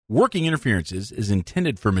Working Interferences is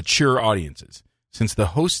intended for mature audiences. Since the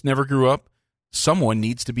hosts never grew up, someone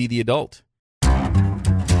needs to be the adult.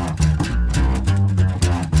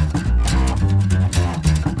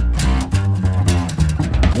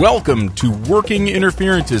 Welcome to Working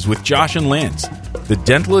Interferences with Josh and Lance, the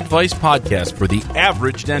dental advice podcast for the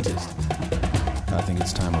average dentist. I think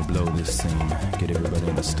it's time we blow this scene. Get everybody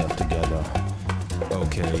in the stuff together.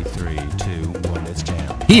 Okay, 3, 2, 1, let's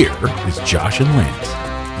jam. Here is Josh and Lance.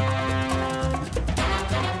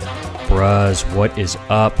 Bruz, what is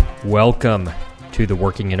up? Welcome to the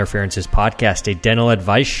Working Interferences podcast, a dental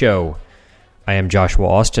advice show. I am Joshua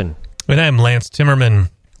Austin. And I'm Lance Timmerman.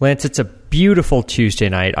 Lance, it's a beautiful Tuesday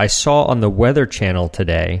night. I saw on the Weather Channel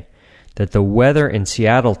today that the weather in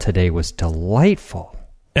Seattle today was delightful.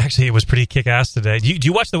 Actually, it was pretty kick-ass today. Do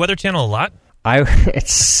you watch the Weather Channel a lot?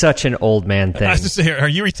 It's such an old man thing. I was just saying, are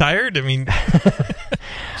you retired? I mean...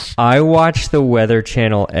 I watch the Weather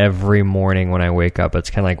Channel every morning when I wake up. It's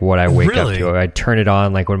kind of like what I wake up to. I turn it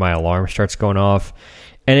on like when my alarm starts going off.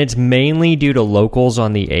 And it's mainly due to Locals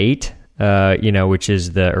on the 8, which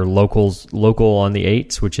is Local on the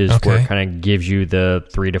 8s, which is where it kind of gives you the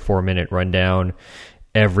 3 to 4 minute rundown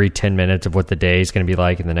every 10 minutes of what the day is going to be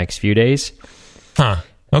like in the next few days. Huh.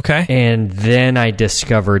 Okay. And then I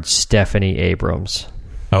discovered Stephanie Abrams.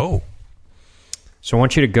 Oh. So I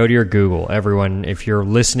want you to go to your Google. Everyone, if you're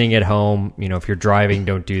listening at home, if you're driving,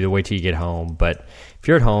 don't do the wait till you get home. But if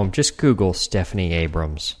you're at home, just Google Stephanie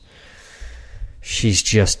Abrams. She's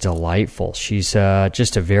just delightful. She's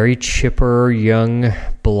just a very chipper, young,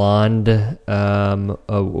 blonde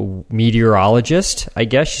meteorologist, I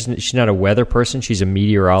guess. She's not a weather person. She's a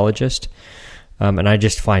meteorologist. And I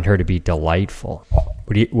just find her to be delightful.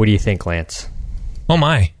 What do you think, Lance? Oh,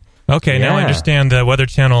 my. Okay, Yeah. Now I understand the Weather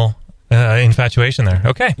Channel infatuation there.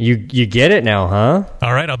 Okay. You get it now, huh?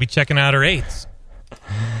 All right, I'll be checking out her 8s.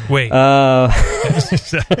 Wait.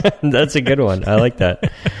 That's a good one. I like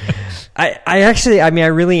that. I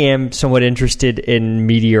really am somewhat interested in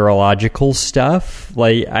meteorological stuff.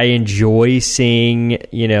 Like, I enjoy seeing,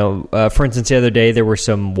 for instance, the other day there were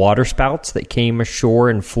some water spouts that came ashore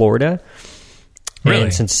in Florida. Really?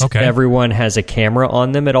 And since everyone has a camera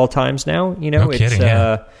on them at all times now,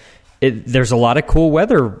 there's a lot of cool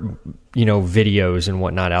weather, videos and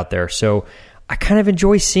whatnot out there. So I kind of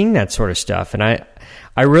enjoy seeing that sort of stuff. And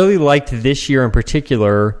I really liked this year in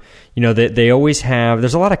particular, that they always have,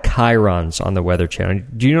 there's a lot of chyrons on the Weather Channel.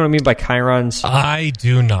 Do you know what I mean by chyrons? I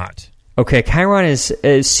do not. Okay, chyron is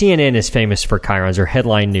CNN is famous for chyrons, or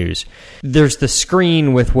headline news. There's the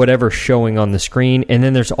screen with whatever's showing on the screen, and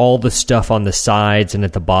then there's all the stuff on the sides and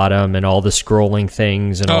at the bottom and all the scrolling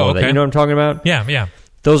things and all of that. You know what I'm talking about? Yeah.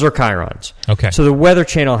 Those are chyrons. Okay. So the Weather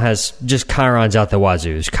Channel has just chyrons out the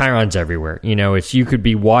wazoo. There's chyrons everywhere. You could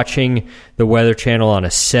be watching the Weather Channel on a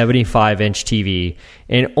 75-inch TV,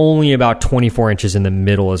 and only about 24 inches in the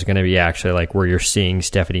middle is going to be actually like where you're seeing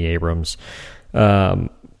Stephanie Abrams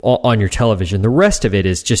on your television. The rest of it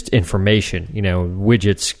is just information,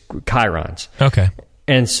 widgets, chyrons. Okay.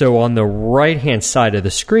 And so on the right-hand side of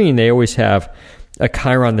the screen, they always have a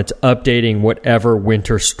chyron that's updating whatever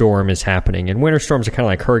winter storm is happening. And winter storms are kind of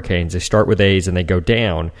like hurricanes. They start with A's and they go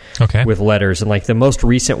down with letters. And like the most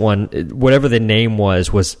recent one, whatever the name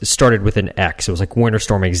was started with an X. It was like Winter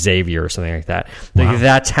Storm Xavier or something like that. Wow. Like,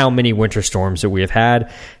 that's how many winter storms that we have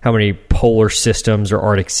had, how many polar systems or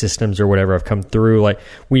Arctic systems or whatever have come through. Like,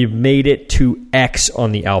 we've made it to X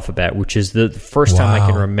on the alphabet, which is the first time I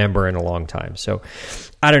can remember in a long time. So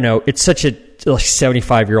I don't know. It's such a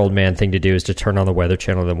 75-year-old man thing to do, is to turn on the Weather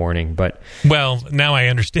Channel in the morning. But now I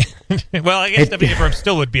understand. Well, I guess Stephanie Abrams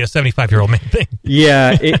still would be a 75-year-old man thing.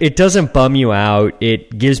 Yeah, it doesn't bum you out.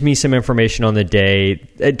 It gives me some information on the day.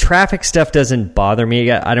 Traffic stuff doesn't bother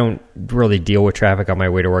me. I don't really deal with traffic on my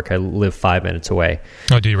way to work. I live 5 minutes away.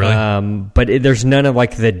 Oh, do you really? But there's none of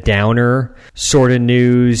like the downer sort of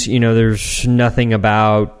news. There's nothing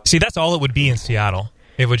about... See, that's all it would be in Seattle.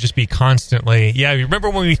 It would just be constantly, you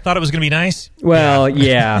remember when we thought it was going to be nice? Well,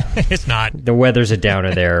 yeah. It's not. The weather's a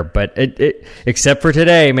downer there, but it except for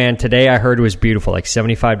today, man. Today I heard it was beautiful, like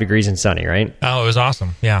 75 degrees and sunny, right? Oh, it was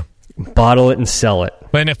awesome, yeah. Bottle it and sell it.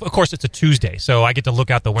 And of course, it's a Tuesday, so I get to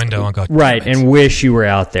look out the window and go, right, and wish you were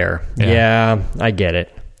out there. Yeah, I get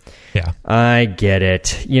it. Yeah. I get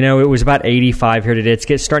it. It was about 85 here today.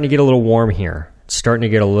 It's starting to get a little warm here.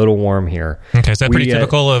 Okay, is that pretty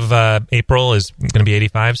typical of April, is going to be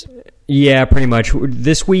 85s? Yeah, pretty much.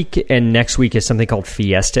 This week and next week is something called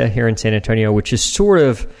Fiesta here in San Antonio, which is sort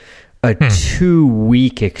of a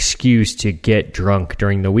 2-week excuse to get drunk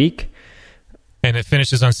during the week. And it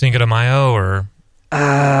finishes on Cinco de Mayo, or...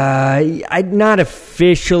 Not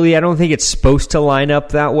officially. I don't think it's supposed to line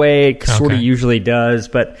up that way. It sort of usually does,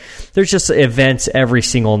 but there's just events every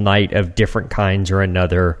single night of different kinds or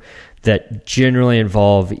another that generally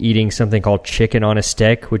involve eating something called chicken on a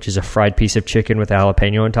stick, which is a fried piece of chicken with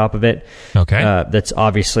jalapeno on top of it. Okay. That's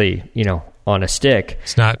obviously, on a stick.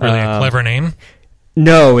 It's not really a clever name?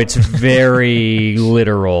 No, it's very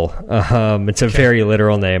literal. It's a very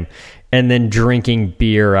literal name. And then drinking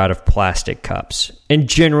beer out of plastic cups. And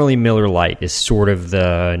generally Miller Lite is sort of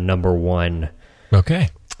the number one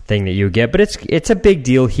thing that you get. But it's a big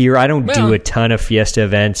deal here. I don't do a ton of Fiesta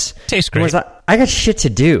events. Tastes great. I got shit to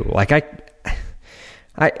do. Like I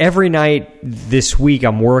every night this week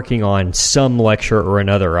I'm working on some lecture or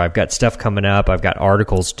another. I've got stuff coming up. I've got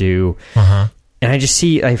articles due. And I just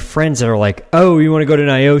see I have friends that are like, oh, you want to go to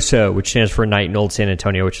NIOSA, which stands for Night in Old San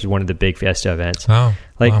Antonio, which is one of the big Fiesta events. Oh,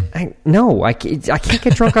 like, wow. I can't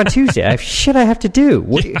get drunk on Tuesday. I have shit I have to do.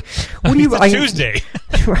 What do you? Tuesday.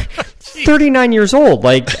 39 years old.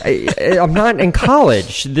 Like, I'm not in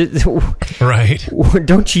college. Right.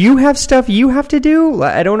 Don't you have stuff you have to do?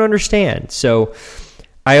 I don't understand. So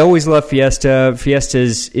I always love Fiesta. Fiesta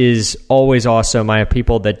is always awesome. I have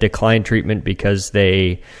people that decline treatment because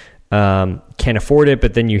they can't afford it,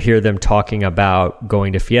 but then you hear them talking about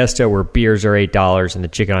going to Fiesta where beers are $8 and the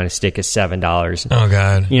chicken on a stick is $7. Oh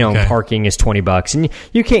God. Parking is $20 and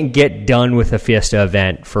you can't get done with a Fiesta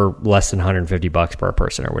event for less than $150 per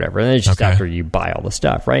person or whatever. And it's just after you buy all the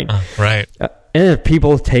stuff, right? Right. And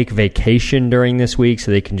people take vacation during this week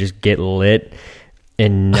so they can just get lit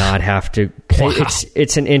and not have to. Wow.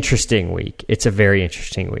 It's an interesting week. It's a very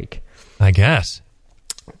interesting week, I guess.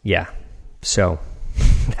 Yeah. So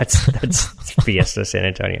that's Fiesta San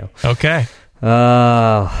Antonio. Okay.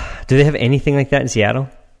 Do they have anything like that in Seattle?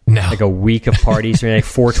 No. Like a week of parties, like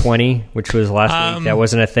 420, which was last week. That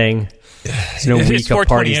wasn't a thing. There's no week of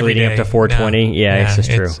parties leading up to 420. No. Yeah, it's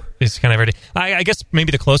just true. It's kind of every day. I guess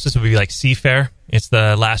maybe the closest would be like Seafair. It's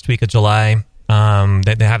the last week of July.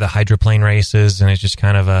 They have the hydroplane races, and it's just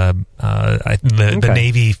kind of the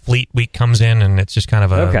Navy Fleet Week comes in, and it's just kind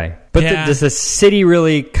of a But does the city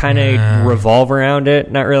really kind of revolve around it?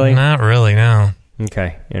 Not really. Not really. No.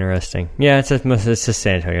 Okay, interesting. Yeah, it's a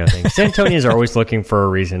San Antonio thing. San Antonians are always looking for a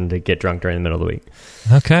reason to get drunk during the middle of the week.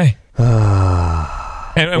 Okay.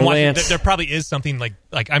 And there probably is something like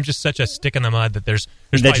I'm just such a stick in the mud that there's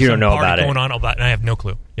that you don't know about it going on about, and I have no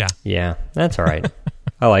clue. Yeah. Yeah, that's all right.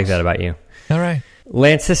 I like that about you. All right.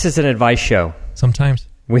 Lance, this is an advice show. Sometimes.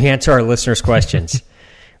 We answer our listeners' questions.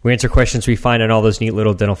 We answer questions we find in all those neat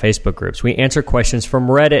little dental Facebook groups. We answer questions from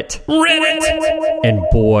Reddit. And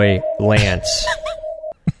boy, Lance,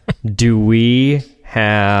 do we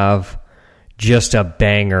have just a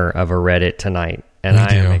banger of a Reddit tonight. And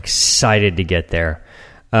I am excited to get there.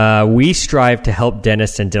 We strive to help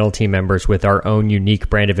dentists and dental team members with our own unique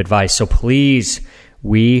brand of advice. So please,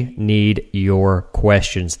 we need your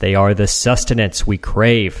questions. They are the sustenance we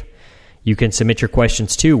crave. You can submit your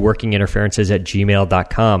questions to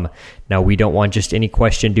workinginterferences@gmail.com. Now, we don't want just any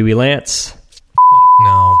question, do we, Lance?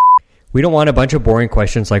 No. We don't want a bunch of boring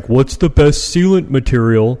questions like, what's the best sealant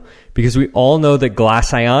material? Because we all know that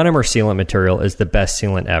glass ionomer sealant material is the best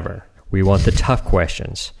sealant ever. We want the tough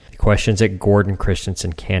questions. The questions that Gordon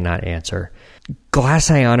Christensen cannot answer. Glass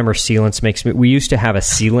ionomer sealants makes me... We used to have a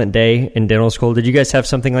sealant day in dental school. Did you guys have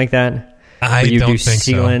something like that? I don't think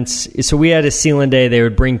sealants. So we had a sealant day. They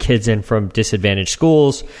would bring kids in from disadvantaged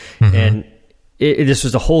schools. Mm-hmm. And this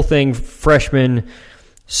was the whole thing, freshmen,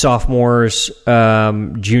 sophomores,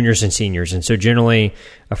 juniors, and seniors. And so generally,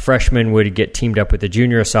 a freshman would get teamed up with a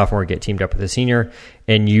junior, a sophomore would get teamed up with a senior,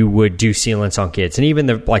 and you would do sealants on kids. And even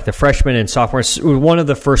the freshmen and sophomores, one of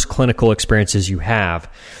the first clinical experiences you have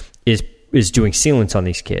is doing sealants on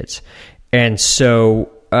these kids. And so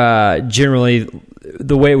generally,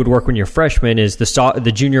 the way it would work when you're a freshman is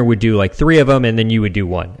the junior would do like 3 of them, and then you would do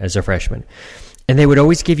 1 as a freshman. And they would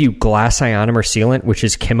always give you glass ionomer sealant, which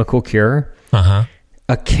is chemical cure. Uh-huh.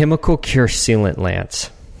 A chemical cure sealant, Lance,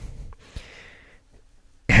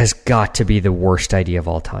 has got to be the worst idea of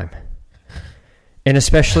all time. And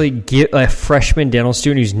especially get a freshman dental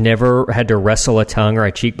student who's never had to wrestle a tongue or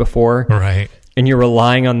a cheek before. Right. And you're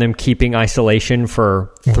relying on them keeping isolation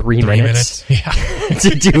for 3 minutes yeah. to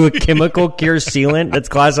do a chemical cure sealant that's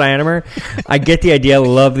glass ionomer. I get the idea.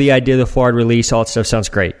 Love the idea of the fluoride release. All that stuff sounds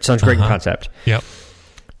great. Sounds great in concept. Yep.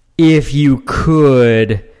 If you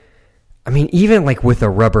could... I mean, even like with a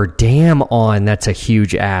rubber dam on, that's a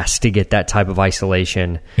huge ask to get that type of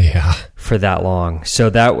isolation for that long.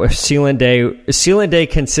 So that was sealant day. Sealant day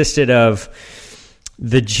consisted of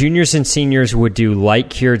the juniors and seniors would do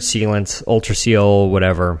light cured sealants, UltraSeal,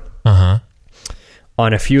 whatever,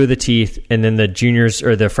 on a few of the teeth, and then the juniors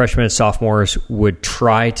or the freshmen and sophomores would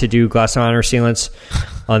try to do glass ionomer sealants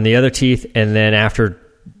on the other teeth, and then after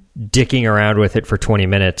dicking around with it for 20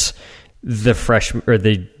 minutes, the freshman or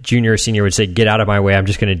the junior or senior would say, "Get out of my way! I'm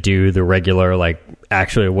just going to do the regular, like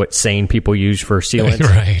actually what sane people use for sealants,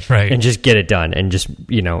 right, and just get it done." And just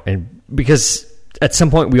and because at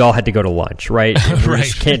some point we all had to go to lunch, right? We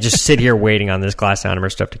just can't just sit here waiting on this glass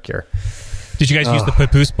ionomer stuff to cure. Did you guys use the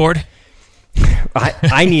papoose board?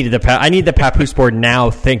 I needed I need the papoose board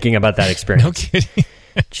now. Thinking about that experience, no kidding.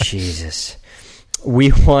 Jesus.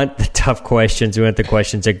 We want the tough questions. We want the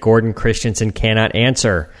questions that Gordon Christensen cannot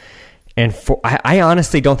answer. And I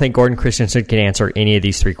honestly don't think Gordon Christensen can answer any of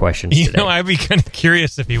these three questions today. I'd be kind of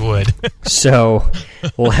curious if he would. So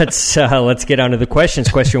let's get on to the questions.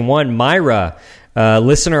 Question 1, Myra,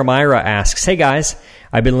 listener Myra asks, "Hey guys,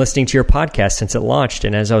 I've been listening to your podcast since it launched,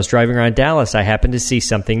 and as I was driving around Dallas, I happened to see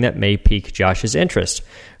something that may pique Josh's interest.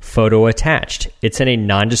 Photo attached. It's in a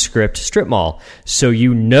nondescript strip mall, so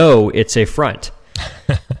it's a front."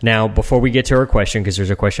 Now, before we get to our question, because there's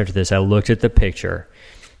a question after this, I looked at the picture.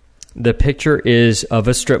 The picture is of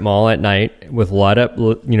a strip mall at night with lit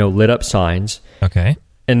up signs. Okay.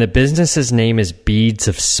 And the business's name is Beads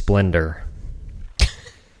of Splendor.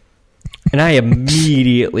 And I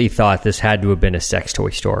immediately thought this had to have been a sex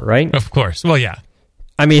toy store, right? Of course. Well, yeah.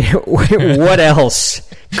 I mean, what else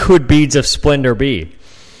could Beads of Splendor be?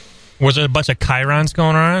 Was there a bunch of chyrons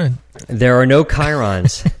going on? There are no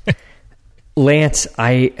chyrons. Lance,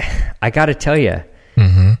 I got to tell you,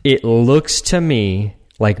 It looks to me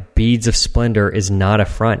like Beads of Splendor is not a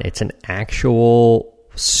front. It's an actual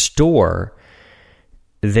store.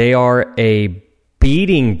 They are a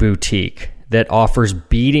beading boutique that offers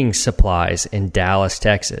beading supplies in Dallas,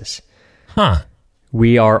 Texas. Huh.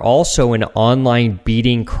 We are also an online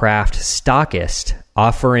beading craft stockist,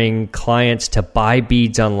 offering clients to buy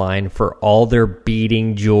beads online for all their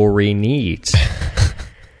beading jewelry needs.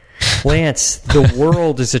 Lance, the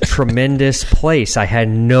world is a tremendous place. I had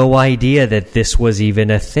no idea that this was even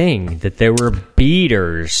a thing, that there were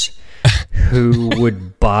beaders who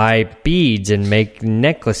would buy beads and make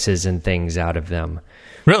necklaces and things out of them.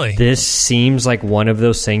 Really? This seems like one of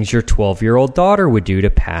those things your 12-year-old daughter would do to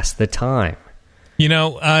pass the time.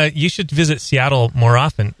 You should visit Seattle more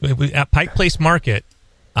often. At Pike Place Market,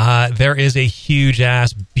 there is a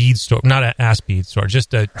huge-ass bead store. Not an ass bead store,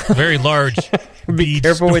 just a very large Be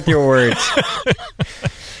careful store. With your words.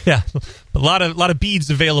 Yeah, a lot of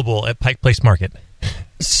beads available at Pike Place Market.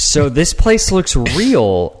 So this place looks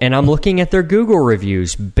real, and I'm looking at their Google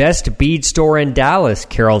reviews. Best bead store in Dallas,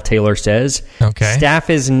 Carol Taylor says. Okay.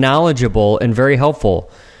 Staff is knowledgeable and very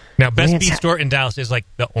helpful. Now, best bead store in Dallas is like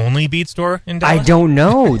the only bead store in Dallas? I don't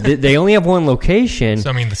know. They only have one location.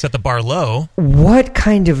 So, I mean, they set the bar low. What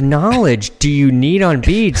kind of knowledge do you need on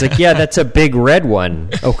beads? Like, yeah, that's a big red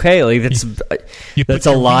one. Okay, like that's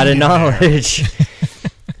a lot of knowledge.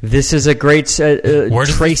 This is a great... Where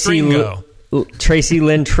does the string go? Tracy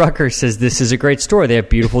Lynn Trucker says this is a great store. They have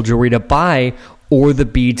beautiful jewelry to buy or the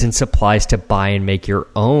beads and supplies to buy and make your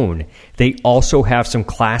own. They also have some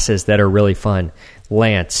classes that are really fun.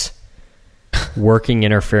 Lance, Working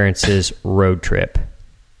Interferences road trip.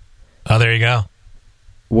 Oh, there you go.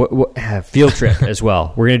 Field trip as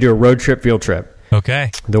well. We're going to do a road trip, field trip.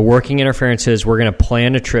 Okay. The Working Interferences, we're going to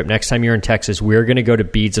plan a trip. Next time you're in Texas, we're going to go to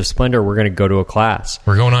Beads of Splendor. We're going to go to a class.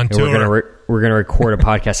 We're going on tour. We're going to record a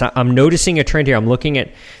podcast. I'm noticing a trend here. I'm looking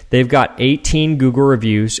at, they've got 18 Google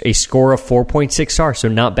reviews, a score of 4.6 stars, so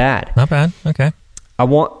not bad. Not bad. Okay.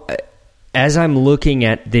 As I'm looking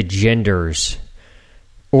at the genders,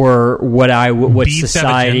 or what Beads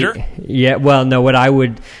society, have a gender? yeah, well, no,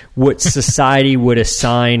 what society would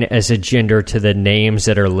assign as a gender to the names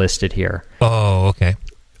that are listed here. Oh, okay.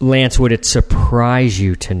 Lance, would it surprise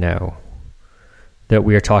you to know that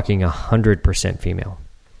we are talking 100% female?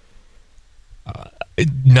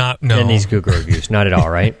 No. In these Google reviews, not at all,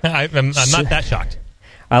 right? I'm not that shocked.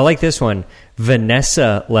 I like this one.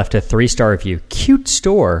 Vanessa left a 3-star review. Cute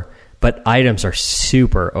store, but items are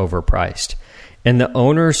super overpriced. And the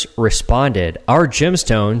owners responded, our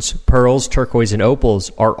gemstones, pearls, turquoise, and opals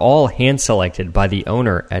are all hand-selected by the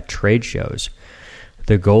owner at trade shows.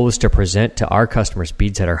 The goal is to present to our customers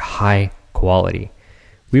beads that are high quality.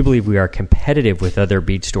 We believe we are competitive with other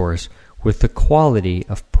bead stores with the quality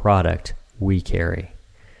of product we carry.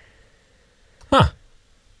 Huh.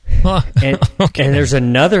 Well, And okay. there's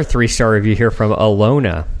another 3-star review here from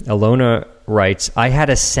Alona. Alona writes, I had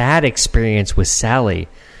a sad experience with Sally,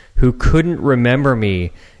 who couldn't remember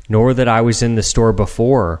me, nor that I was in the store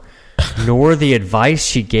before, nor the advice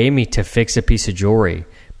she gave me to fix a piece of jewelry,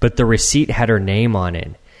 but the receipt had her name on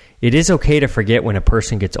it. It is okay to forget when a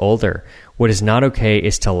person gets older. What is not okay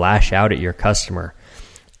is to lash out at your customer.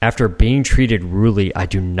 After being treated rudely, I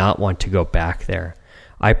do not want to go back there.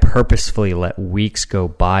 I purposefully let weeks go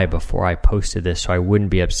by before I posted this so I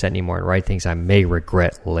wouldn't be upset anymore and write things I may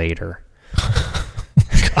regret later.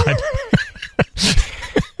 God.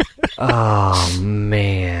 Oh,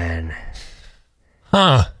 man.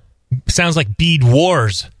 Huh. Sounds like bead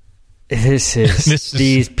wars.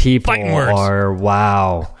 These people are,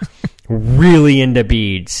 wow, really into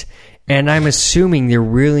beads. And I'm assuming they're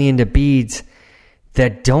really into beads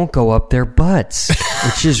that don't go up their butts,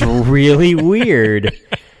 which is really weird.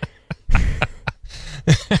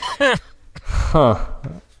 Huh.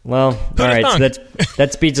 Well, all right, so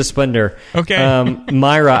that's Beads of Splendor. Okay.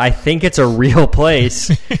 Myra, I think it's a real place.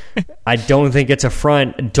 I don't think it's a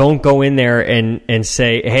front. Don't go in there and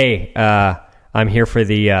say, hey, I'm here for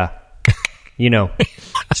the,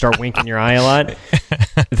 start winking your eye a lot.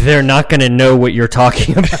 They're not going to know what you're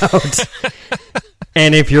talking about.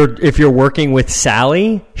 And if you're working with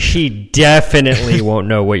Sally, she definitely won't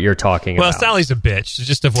know what you're talking about. Well, Sally's a bitch, so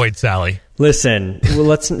just avoid Sally. Listen,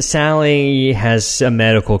 Sally has a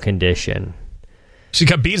medical condition. She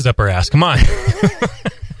got beads up her ass. Come on.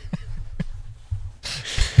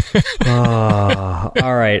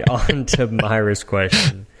 All right, on to Myra's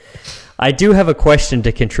question. I do have a question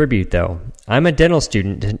to contribute, though. I'm a dental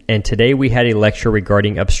student, and today we had a lecture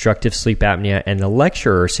regarding obstructive sleep apnea, and the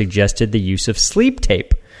lecturer suggested the use of sleep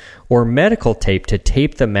tape or medical tape to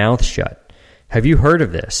tape the mouth shut. Have you heard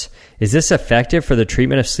of this? Is this effective for the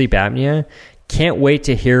treatment of sleep apnea? Can't wait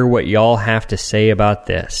to hear what y'all have to say about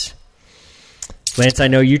this. Lance, I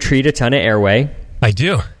know you treat a ton of airway. I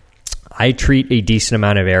do. I treat a decent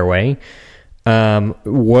amount of airway.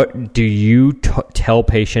 What do you tell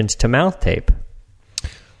patients to mouth tape?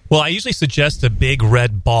 Well, I usually suggest a big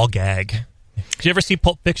red ball gag. Did you ever see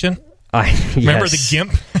Pulp Fiction? Remember the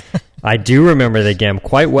GIMP? I do remember the GIMP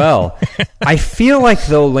quite well. I feel like,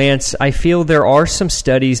 though, Lance, there are some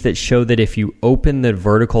studies that show that if you open the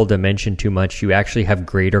vertical dimension too much, you actually have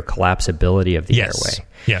greater collapsibility of the airway.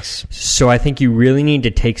 Yes. So I think you really need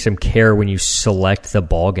to take some care when you select the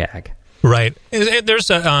ball gag. Right. There's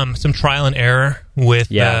some trial and error with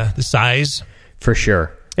the size. For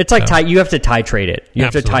sure. It's like you have to titrate it. You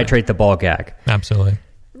have to titrate the ball gag. Absolutely.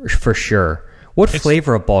 For sure. What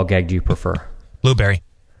flavor of ball gag do you prefer? Blueberry.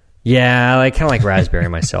 Yeah, I kind of like raspberry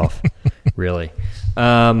myself. Really.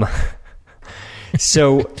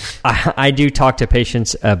 So I do talk to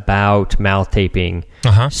patients about mouth taping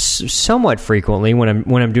somewhat frequently when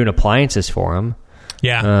I'm doing appliances for them.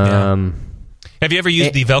 Yeah. Have you ever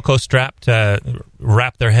used the Velcro strap to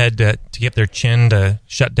wrap their head to get their chin to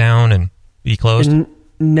shut down and be closed?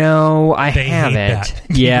 No, I haven't. Hate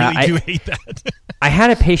that. Yeah, I really do hate that. I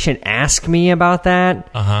had a patient ask me about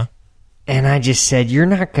that. And I just said, you're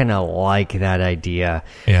not going to like that idea.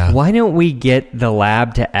 Yeah. Why don't we get the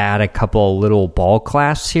lab to add a couple of little ball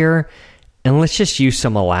clasps here, and let's just use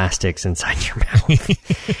some elastics inside your mouth.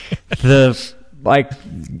 The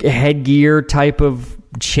headgear type of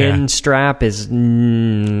chin strap is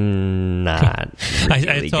not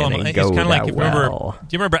really going to go that well. Do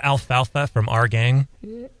you remember Alfalfa from Our Gang?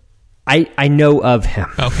 I know of him.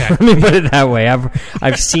 Okay. Let me put it that way.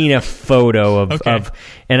 I've seen a photo of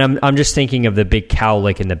and I'm just thinking of the big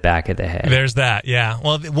cowlick in the back of the head. There's that, yeah.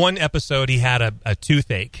 Well, one episode he had a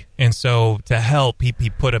toothache, and so to help, he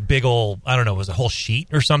put a big old, I don't know, it was a whole sheet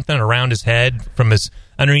or something around his head from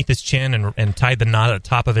underneath his chin and tied the knot at the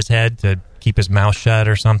top of his head to keep his mouth shut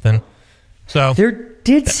or something. So there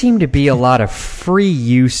did seem to be a lot of free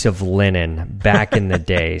use of linen back in the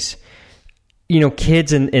days.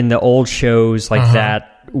 Kids in the old shows like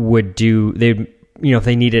that would do, if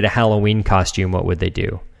they needed a Halloween costume, what would they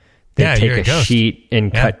do? They'd take a sheet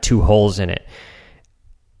and cut 2 holes in it.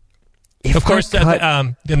 Of course,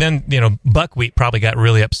 and then, Buckwheat probably got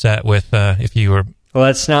really upset with if you were...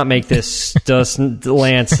 Let's not make this,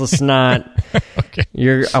 Lance, let's not... Okay.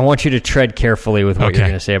 I want you to tread carefully with what you're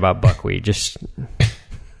going to say about Buckwheat. That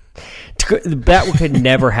could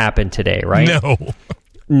never happen today, right?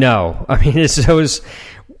 No. I mean,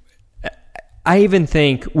 I even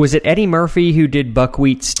think, was it Eddie Murphy who did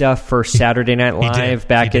Buckwheat stuff for Saturday Night Live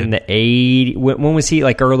back in the 80s? When was he,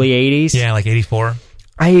 early 80s? Yeah, 84.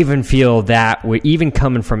 I even feel that, even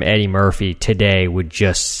coming from Eddie Murphy today, would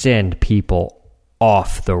just send people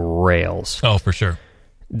off the rails. Oh, for sure.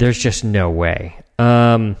 There's just no way.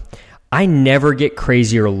 I never get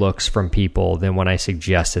crazier looks from people than when I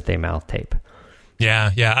suggest that they mouth tape.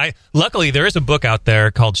 Yeah. Luckily, there is a book out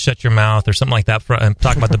there called "Shut Your Mouth" or something like that. I'm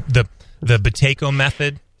talking about the Buteyko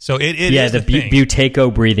method. So it is the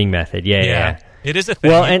Buteyko breathing method. Yeah. It is a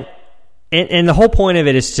thing. Well, and the whole point of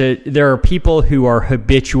it is there are people who are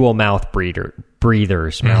habitual mouth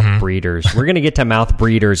breathers. We're going to get to mouth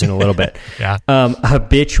breathers in a little bit. Yeah.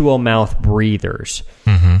 Habitual mouth breathers.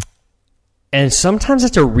 Mm-hmm. And sometimes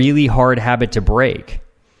it's a really hard habit to break.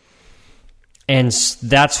 And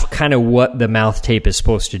that's kind of what the mouth tape is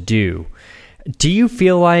supposed to do. Do you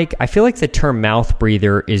feel like, I feel like the term mouth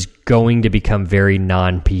breather is going to become very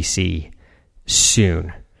non-PC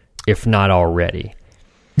soon, if not already.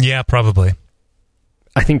 Yeah, probably.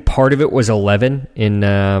 I think part of it was 11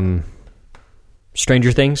 in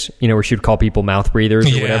Stranger Things, where she would call people mouth breathers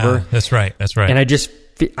or whatever. That's right. And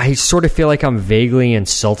I sort of feel like I'm vaguely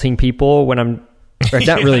insulting people when I'm, or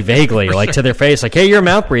not really vaguely, like to their face, like, hey, you're a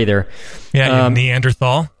mouth breather. Yeah,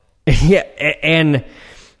 Neanderthal. Yeah, and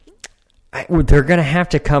they're going to have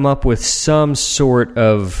to come up with some sort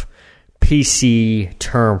of PC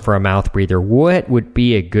term for a mouth breather. What would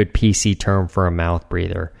be a good PC term for a mouth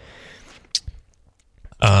breather?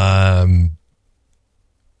 An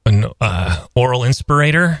oral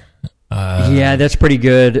inspirator. Yeah, that's pretty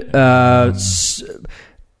good.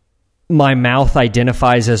 My mouth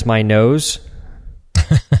identifies as my nose.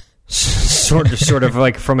 sort of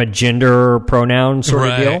like from a gender pronoun sort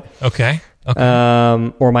of deal. Okay.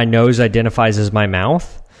 Or my nose identifies as my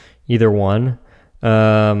mouth. Either one.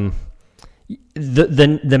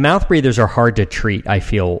 The mouth breathers are hard to treat, I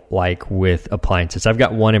feel like, with appliances. I've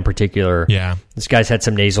got one in particular. Yeah. This guy's had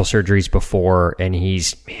some nasal surgeries before, and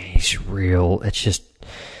he's real. It's just,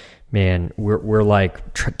 man, we're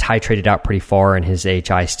like titrated out pretty far, and his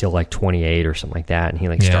HI is still like 28 or something like that, and he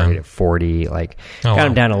started at 40. Got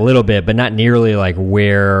him down a little bit, but not nearly like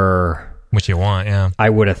where... What you want, yeah. I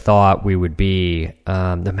would have thought we would be.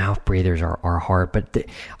 The mouth breathers are hard, but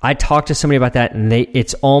I talked to somebody about that, and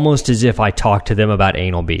it's almost as if I talked to them about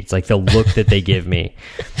anal beads. Like the look that they give me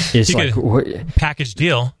is like package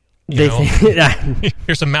deal. Here's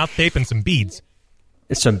some mouth tape and some beads.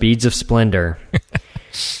 Some beads of splendor.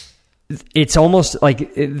 It's almost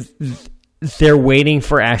like they're waiting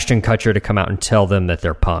for Ashton Kutcher to come out and tell them that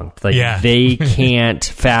they're punked. They can't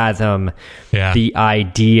fathom the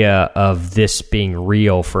idea of this being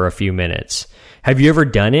real for a few minutes. Have you ever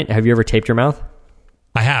done it? Have you ever taped your mouth?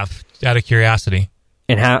 I have, out of curiosity.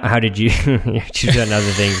 And how did you... You've done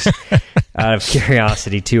other things out of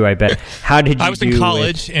curiosity, too, I bet. How did you I was in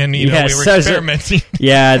college, and we were experimenting.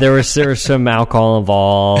 Yeah, there was some alcohol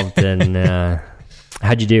involved, and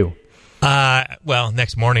how'd you do? Well,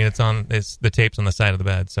 next morning the tape's on the side of the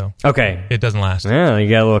bed, so okay, it doesn't last. Yeah, you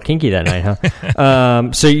got a little kinky that night,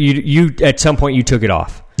 huh? So you at some point you took it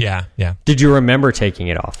off. Yeah. Did you remember taking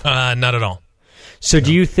it off? Not at all. So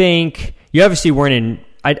do you think you obviously weren't in?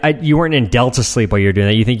 You weren't in Delta sleep while you were doing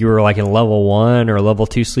that. You think you were like in level 1 or level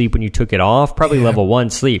 2 sleep when you took it off? Probably level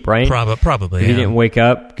 1 sleep, right? Probably. You didn't wake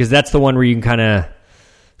up because that's the one where you can kind of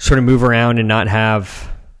sort of move around and not have.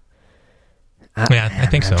 I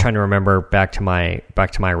think so. I'm trying to remember back to my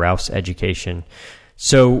Rouse education.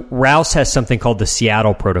 So Rouse has something called the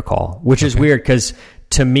Seattle Protocol, which is weird because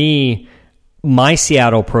to me, my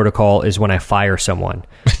Seattle Protocol is when I fire someone.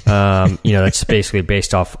 That's basically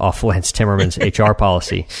based off Lance Timmerman's HR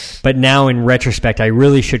policy. But now in retrospect, I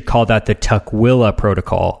really should call that the Tukwila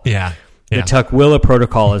Protocol. Yeah. The Tukwila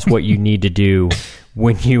Protocol is what you need to do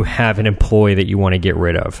when you have an employee that you want to get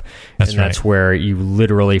rid of. That's where you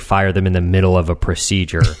literally fire them in the middle of a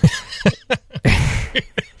procedure.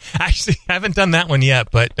 Actually, I haven't done that one yet,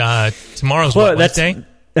 but tomorrow's Wednesday?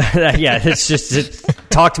 Yeah, it's just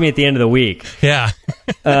talk to me at the end of the week. Yeah.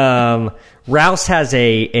 Rouse has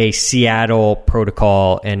a Seattle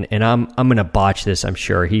protocol, and I'm going to botch this, I'm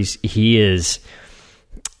sure. He is...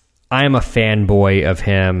 I am a fanboy of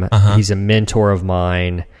him. Uh-huh. He's a mentor of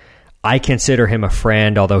mine. I consider him a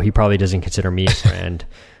friend, although he probably doesn't consider me a friend.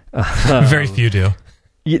 Very few do.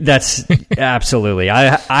 That's absolutely.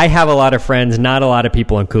 I have a lot of friends. Not a lot of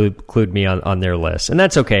people include me on their list, and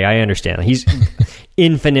that's okay. I understand. He's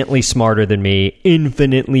infinitely smarter than me,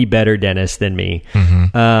 infinitely better dentist than me.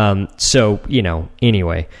 Mm-hmm. So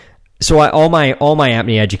anyway. So all my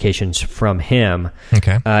apnea education's from him.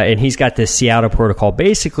 Okay. And he's got this Seattle protocol,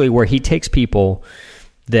 basically where he takes people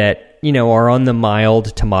that are on the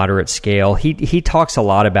mild to moderate scale. He talks a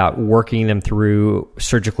lot about working them through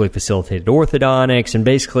surgically facilitated orthodontics, and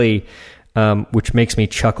basically, which makes me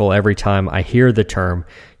chuckle every time I hear the term.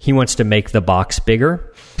 He wants to make the box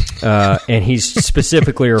bigger, and he's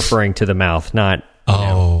specifically referring to the mouth, not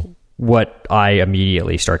what I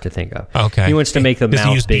immediately start to think of. Okay. He wants to make the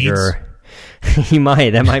mouth bigger. He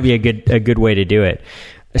might. That might be a good way to do it.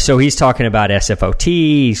 So he's talking about SFOT,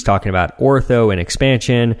 he's talking about ortho and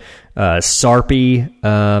expansion.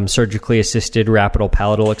 SARPI, surgically assisted rapid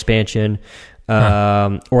palatal expansion,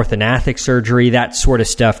 orthognathic surgery, that sort of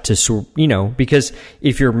stuff to, because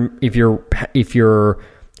if your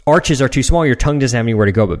arches are too small, your tongue doesn't have anywhere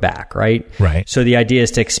to go but back, right? Right. So the idea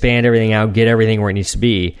is to expand everything out, get everything where it needs to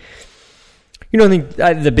be. I think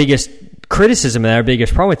the biggest criticism and our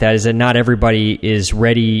biggest problem with that is that not everybody is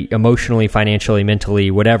ready emotionally, financially, mentally,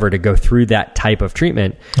 whatever, to go through that type of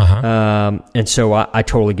treatment. And so I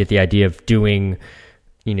totally get the idea of doing,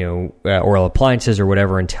 oral appliances or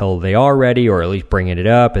whatever until they are ready, or at least bringing it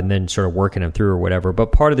up and then sort of working them through or whatever.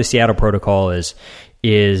 But part of the Seattle protocol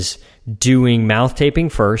is doing mouth taping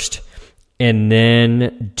first and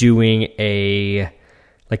then doing a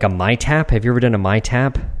MyTap. Have you ever done a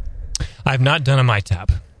MyTap? I've not done a MyTap.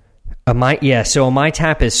 So a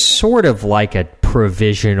MyTap is sort of like a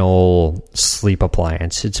provisional sleep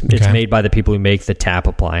appliance. It's made by the people who make the tap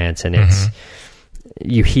appliance, and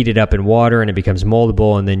you heat it up in water and it becomes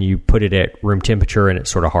moldable, and then you put it at room temperature and it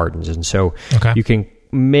sort of hardens. And so you can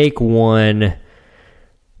make one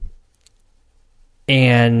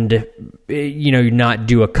and not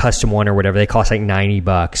do a custom one or whatever. They cost like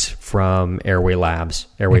 $90 from Airway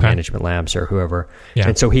Management Labs or whoever. Yeah.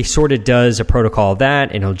 And so he sort of does a protocol of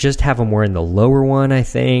that, and he'll just have them wearing the lower one, I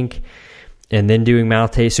think, and then doing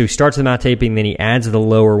mouth tape. So he starts with mouth taping, then he adds the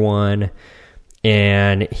lower one,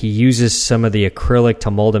 and he uses some of the acrylic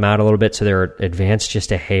to mold them out a little bit so they're advanced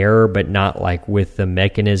just a hair, but not like with the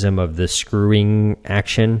mechanism of the screwing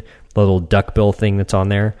action, the little duckbill thing that's on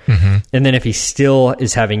there. And then if he still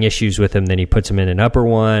is having issues with them, then he puts them in an upper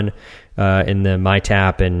one in the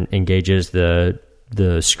MyTap and engages the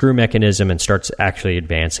screw mechanism and starts actually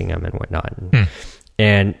advancing them and whatnot.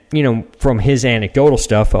 And, from his anecdotal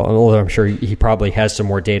stuff, although I'm sure he probably has some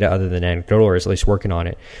more data other than anecdotal, or is at least working on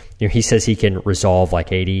it, he says he can resolve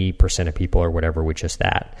like 80% of people or whatever with just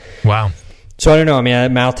that. Wow. So I don't know. I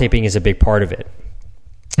mean, mouth taping is a big part of it.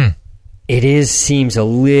 It seems a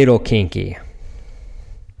little kinky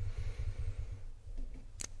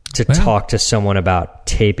to talk to someone about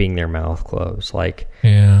taping their mouth closed.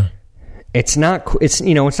 It's not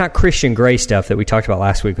Christian Grey stuff that we talked about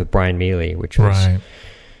last week with Brian Mealy, which was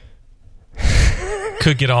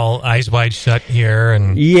could get all eyes wide shut here,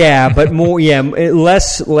 and but more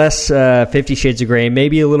less 50 Shades of Grey,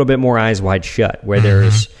 maybe a little bit more eyes wide shut, where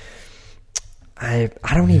there's. I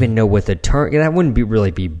don't even know what the term... That wouldn't really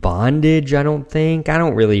be bondage, I don't think. I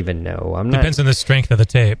don't really even know. Depends on the strength of the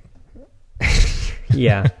tape.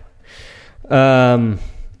 Yeah.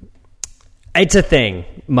 It's a thing,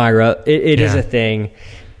 Myra. It is a thing.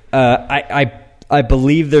 I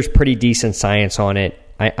believe there's pretty decent science on it.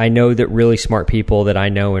 I know that really smart people that I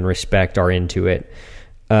know and respect are into it.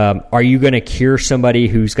 Are you going to cure somebody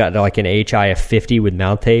who's got like an HI of 50 with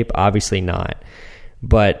mouth tape? Obviously not.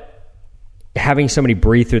 But having somebody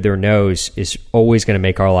breathe through their nose is always going to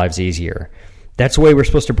make our lives easier. That's the way we're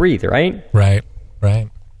supposed to breathe, right? Right.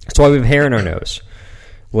 That's why we have hair in our nose.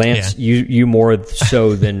 Lance, you more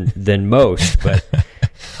so than most, but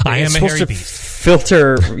I am a hairy beast.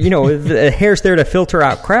 Filter, the hair's there to filter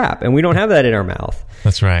out crap, and we don't have that in our mouth.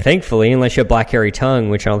 That's right. Thankfully, unless you have black hairy tongue,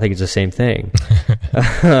 which I don't think is the same thing.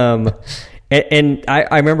 And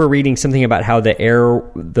I remember reading something about how the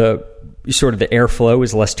airflow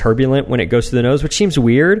is less turbulent when it goes through the nose, which seems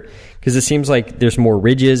weird because it seems like there's more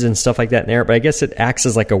ridges and stuff like that in there. But I guess it acts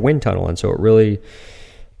as like a wind tunnel, and so it really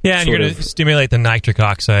and you're going to stimulate the nitric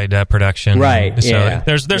oxide production, right? So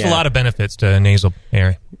there's a lot of benefits to nasal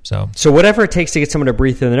air. So whatever it takes to get someone to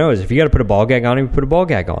breathe through the nose. If you got to put a ball gag on them, you put a ball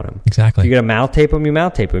gag on them. Exactly. If you got to mouth tape them, you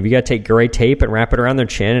mouth tape them. If you got to take gray tape and wrap it around their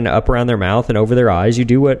chin and up around their mouth and over their eyes, you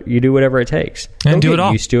do whatever it takes. And do it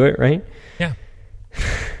all. Used to it, right? Yeah.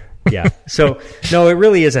 Yeah. So no, it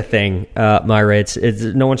really is a thing, Myra. It's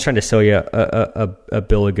no one's trying to sell you a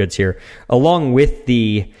bill of goods here. Along with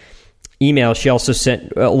the email, she also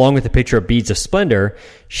sent, along with the picture of beads of splendor,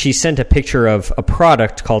 she sent a picture of a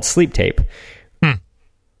product called Sleep Tape,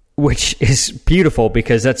 which is beautiful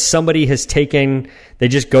because that's somebody has taken. They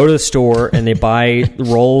just go to the store and they buy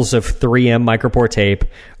rolls of 3M micropore tape,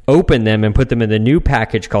 open them, and put them in the new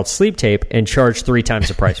package called Sleep Tape, and charge 3 times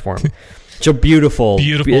the price for them. It's a beautiful.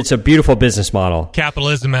 It's a beautiful business model.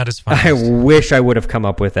 Capitalism at its finest. I wish I would have come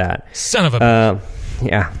up with that. Son of a.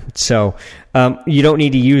 Yeah. So you don't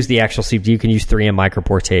need to use the actual sleep. You can use 3M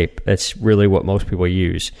micropore tape. That's really what most people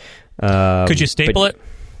use. Could you staple it?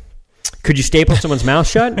 Could you staple someone's mouth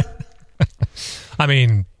shut? I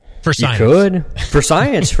mean, for science. You could. For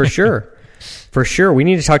science, for sure. For sure. We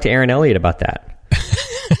need to talk to Erin Elliott about that.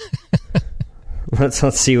 Let's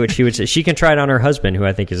see what she would say. She can try it on her husband, who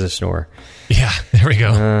I think is a snorer. Yeah, there we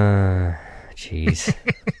go. Jeez.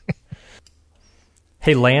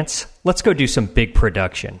 Hey, Lance, let's go do some big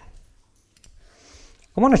production.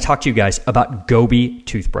 I want to talk to you guys about Gobi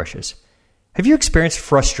toothbrushes. Have you experienced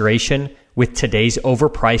frustration with today's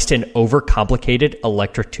overpriced and overcomplicated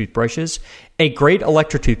electric toothbrushes? A great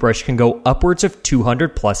electric toothbrush can go upwards of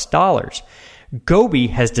 $200+. Gobi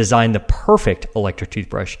has designed the perfect electric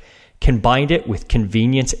toothbrush, combined it with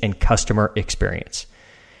convenience and customer experience.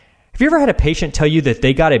 Have you ever had a patient tell you that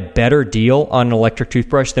they got a better deal on an electric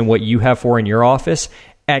toothbrush than what you have for in your office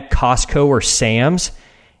at Costco or Sam's?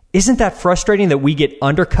 Isn't that frustrating that we get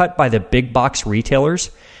undercut by the big box retailers?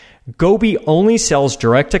 Gobi only sells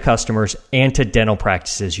direct to customers and to dental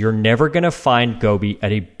practices. You're never going to find Gobi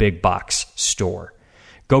at a big box store.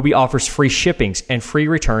 Gobi offers free shippings and free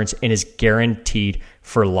returns and is guaranteed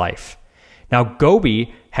for life. Now,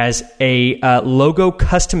 Gobi has a logo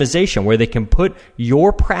customization where they can put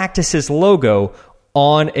your practice's logo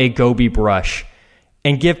on a Gobi brush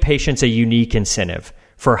and give patients a unique incentive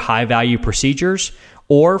for high-value procedures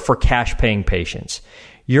or for cash-paying patients.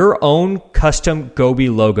 Your own custom Gobi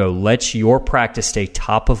logo lets your practice stay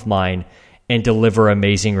top of mind and deliver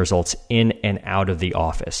amazing results in and out of the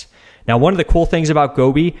office. Now, one of the cool things about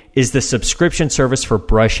Gobi is the subscription service for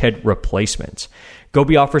brush head replacements.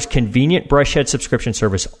 Gobi offers convenient brush head subscription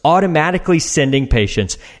service, automatically sending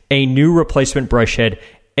patients a new replacement brush head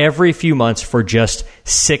every few months for just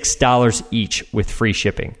 $6 each with free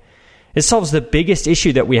shipping. It solves the biggest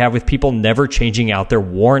issue that we have with people never changing out their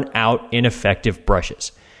worn-out, ineffective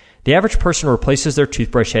brushes. The average person replaces their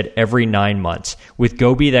toothbrush head every 9 months. With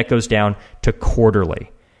Gobi, that goes down to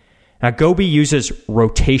quarterly. Now, Gobi uses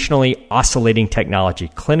rotationally oscillating technology,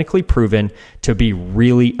 clinically proven to be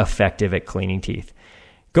really effective at cleaning teeth.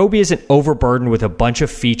 Gobi isn't overburdened with a bunch of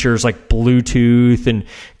features like Bluetooth and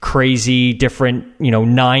crazy different,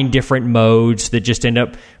 9 different modes that just end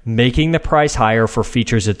up making the price higher for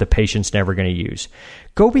features that the patient's never going to use.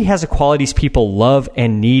 Gobi has the qualities people love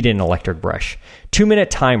and need in an electric brush. 2-minute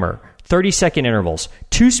timer, 30-second intervals,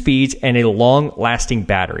 2 speeds, and a long-lasting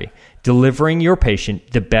battery, delivering your patient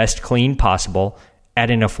the best clean possible at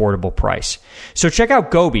an affordable price. So check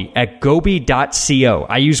out Gobi at gobi.co.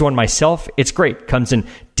 I use one myself. It's great. Comes in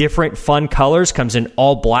different fun colors. Comes in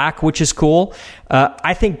all black, which is cool.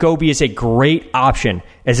 I think Gobi is a great option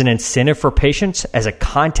as an incentive for patients, as a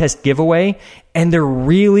contest giveaway, and they're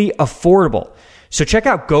really affordable. So check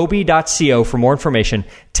out gobi.co for more information.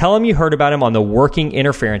 Tell them you heard about them on the Working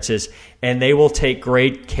Interferences, and they will take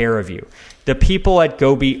great care of you. The people at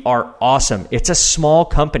Gobi are awesome. It's a small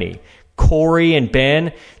company. Corey and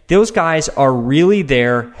Ben, those guys are really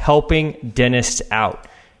there helping dentists out.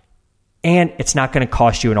 And it's not going to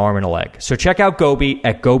cost you an arm and a leg. So check out Gobi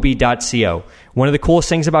at gobi.co. One of the coolest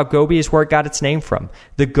things about Gobi is where it got its name from.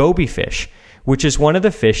 The Gobi fish, which is one of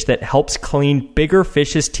the fish that helps clean bigger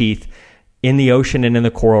fish's teeth in the ocean and in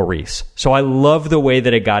the coral reefs. So I love the way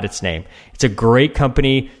that it got its name. It's a great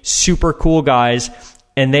company, super cool guys,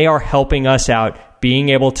 and they are helping us out being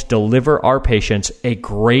able to deliver our patients a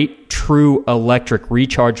great, true electric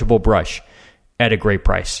rechargeable brush at a great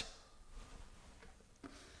price.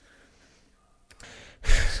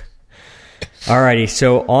 Alrighty,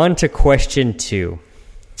 so on to question 2.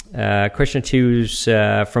 Question 2 is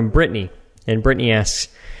from Brittany, and Brittany asks,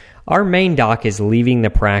 our main doc is leaving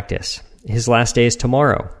the practice. His last day is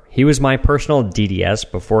tomorrow. He was my personal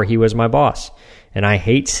DDS before he was my boss, and I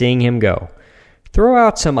hate seeing him go. Throw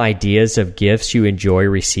out some ideas of gifts you enjoy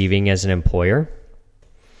receiving as an employer.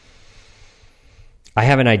 I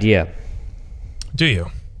have an idea. Do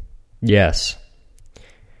you? Yes.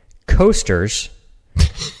 Coasters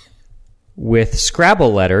with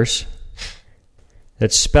Scrabble letters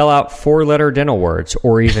that spell out 4-letter dental words,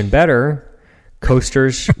 or even better,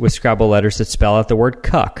 coasters with Scrabble letters that spell out the word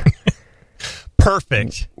cuck.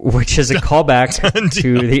 Perfect. Which is a callback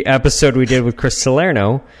to the episode we did with Chris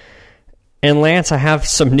Salerno. And Lance, I have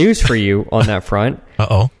some news for you on that front.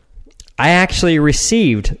 Uh-oh. I actually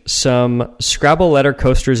received some Scrabble letter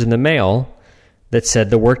coasters in the mail that said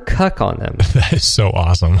the word cuck on them. That is so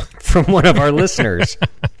awesome. From one of our listeners.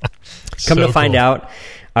 Come to find out,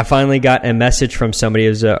 I finally got a message from somebody, it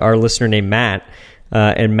was our listener named Matt,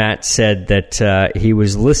 and Matt said that he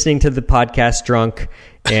was listening to the podcast drunk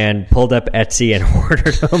and pulled up Etsy and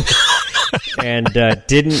ordered them. And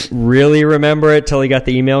didn't really remember it till he got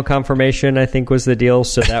the email confirmation, I think was the deal.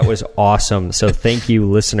 So that was awesome. So thank you,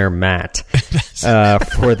 listener Matt,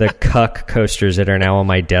 for the cuck coasters that are now on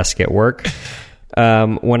my desk at work.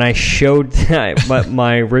 When I showed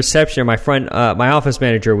my reception, my friend, my office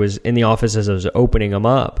manager was in the office as I was opening them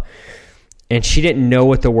up, and she didn't know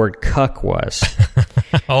what the word cuck was.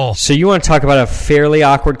 Oh. So you want to talk about a fairly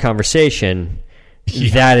awkward conversation.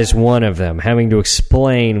 That is one of them. Having to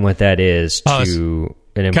explain what that is to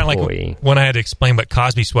an employee. Kind of like when I had to explain what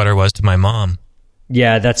Cosby sweater was to my mom.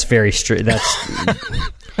 Yeah, that's very strict. That's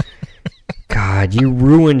God. You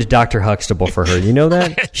ruined Dr. Huxtable for her. You know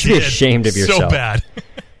that? She'd be ashamed of yourself. So bad.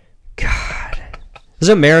 God, this is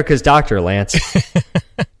America's doctor, Lance.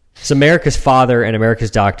 It's America's father and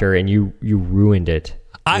America's doctor, and you ruined it.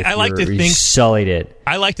 I like to think you sullied it.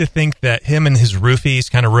 I like to think that him and his roofies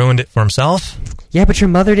kind of ruined it for himself. Yeah, but your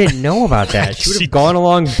mother didn't know about that. She would have gone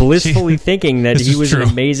along blissfully thinking that he was an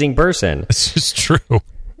amazing person. This is true.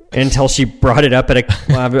 Until she brought it up at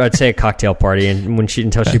I'd say a cocktail party, and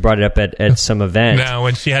until she brought it up at some event. No,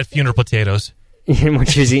 when she had funeral potatoes. And when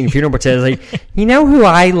she was eating funeral potatoes, like, you know who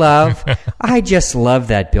I love? I just love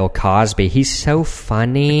that Bill Cosby. He's so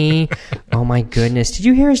funny. Oh my goodness! Did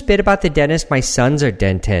you hear his bit about the dentist? My sons are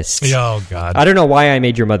dentists. Oh God! I don't know why I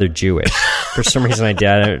made your mother Jewish. For some reason, I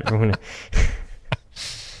did.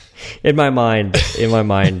 In my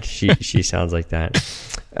mind, she sounds like that.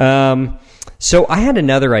 So I had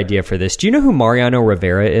another idea for this. Do you know who Mariano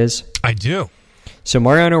Rivera is? I do. So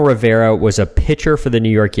Mariano Rivera was a pitcher for the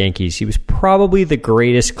New York Yankees. He was probably the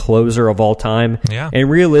greatest closer of all time. Yeah. And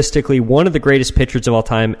realistically, one of the greatest pitchers of all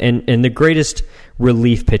time and the greatest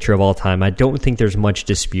relief pitcher of all time. I don't think there's much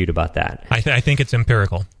dispute about that. I think it's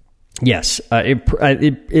empirical. Yes.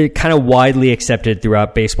 It kind of widely accepted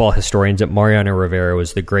throughout baseball historians that Mariano Rivera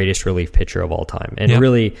was the greatest relief pitcher of all time. And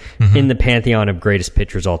really in the pantheon of greatest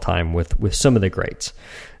pitchers all time with some of the greats.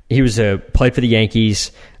 He was played for the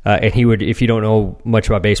Yankees, and he would, if you don't know much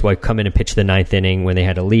about baseball, he'd come in and pitch the ninth inning when they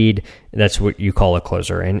had a lead. That's what you call a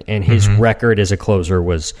closer. And his record as a closer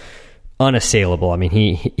was unassailable. I mean,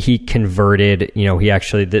 he converted, he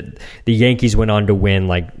actually, the Yankees went on to win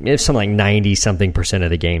something like 90-something% of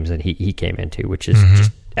the games that he came into, which is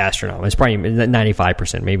just astronomical. It's probably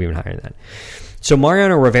 95%, maybe even higher than that. So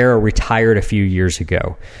Mariano Rivera retired a few years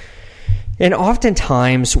ago. And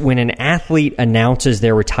oftentimes when an athlete announces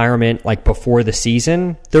their retirement before the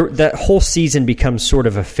season, that whole season becomes sort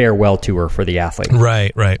of a farewell tour for the athlete.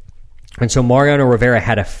 Right. And so Mariano Rivera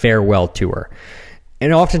had a farewell tour.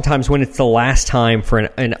 And oftentimes when it's the last time for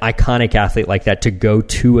an iconic athlete like that to go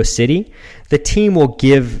to a city, the team will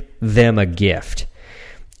give them a gift.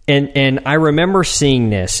 And I remember seeing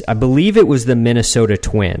this. I believe it was the Minnesota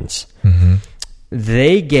Twins. Mm-hmm.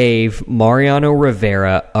 They gave Mariano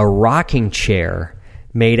Rivera a rocking chair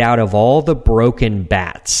made out of all the broken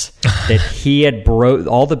bats that he had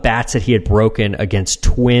all the bats that he had broken against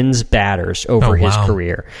Twins batters over his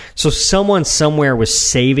career. So someone somewhere was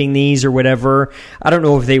saving these or whatever. I don't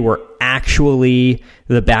know if they were actually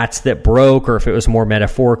the bats that broke or if it was more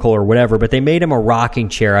metaphorical or whatever, but they made him a rocking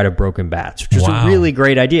chair out of broken bats, which is a really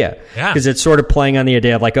great idea. Because it's sort of playing on the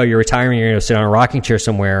idea of you're retiring, you're going to sit on a rocking chair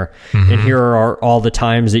somewhere, and here are all the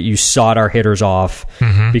times that you sawed our hitters off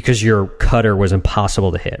because your cutter was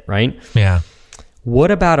impossible to hit, right? Yeah.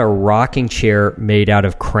 What about a rocking chair made out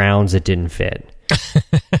of crowns that didn't fit?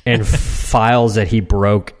 And files that he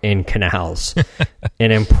broke in canals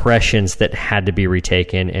and impressions that had to be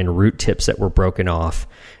retaken and root tips that were broken off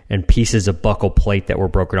and pieces of buckle plate that were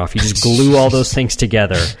broken off. You just glue all those things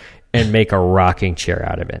together and make a rocking chair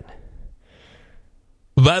out of it.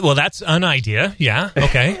 Well, that's an idea. Yeah.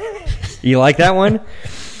 Okay. You like that one?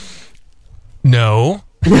 No.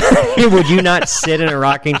 Would you not sit in a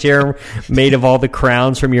rocking chair made of all the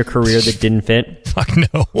crowns from your career that didn't fit? Fuck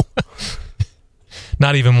no.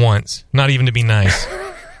 Not even once. Not even to be nice.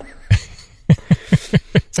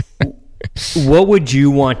 What would you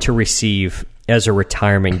want to receive as a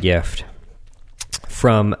retirement gift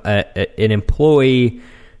from an employee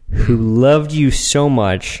who loved you so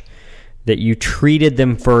much that you treated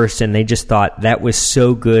them first and they just thought, that was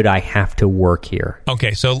so good, I have to work here?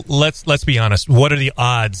 Okay, so let's be honest. What are the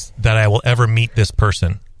odds that I will ever meet this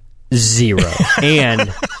person? 0.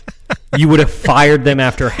 And you would have fired them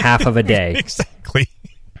after half of a day. Exactly.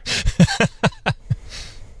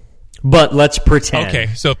 But let's pretend. Okay,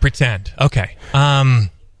 so pretend. Okay.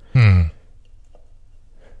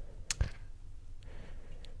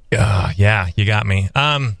 Yeah, you got me.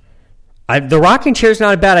 The rocking chair is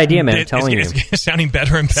not a bad idea, man. I'm telling you. It's sounding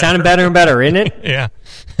better and better. Sounding better and better, isn't it? Yeah.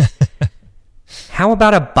 How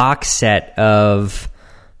about a box set of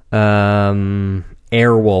Airwolf,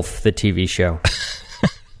 the TV show?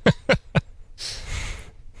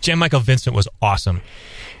 Jan Michael Vincent was awesome.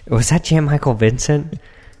 Was that Jan Michael Vincent?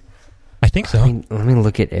 I think so. Let me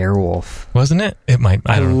look at Airwolf. Wasn't it? It might.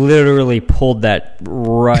 I don't know. Literally pulled that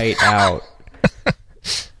right out.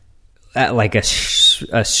 Like a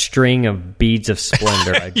string of beads of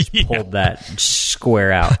splendor. I just pulled that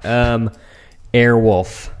square out.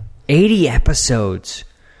 Airwolf. 80 episodes.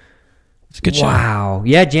 It's a good show. Wow.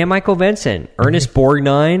 Yeah, Jan Michael Vincent, Ernest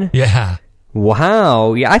Borgnine. Yeah.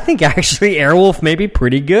 Wow. Yeah, I think actually Airwolf may be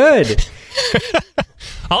pretty good.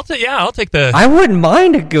 I'll take the... I wouldn't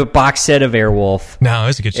mind a good box set of Airwolf. No,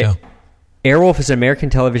 it's a good show. Airwolf is an American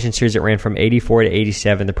television series that ran from 84 to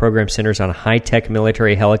 87. The program centers on a high-tech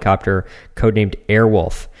military helicopter codenamed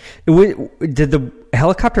Airwolf. Did the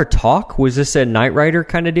helicopter talk? Was this a Knight Rider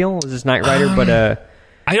kind of deal? Was this Knight Rider,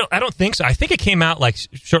 I don't think so. I think it came out like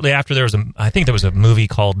shortly after there was a movie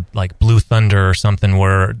called like Blue Thunder or something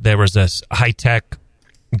where there was this high-tech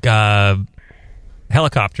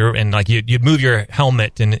helicopter and like you'd move your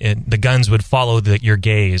helmet and the guns would follow your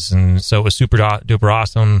gaze, and so it was super duper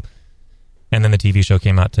awesome. And then the TV show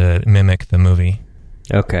came out to mimic the movie.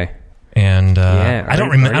 Okay. And I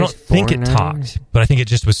don't think it talked, but I think it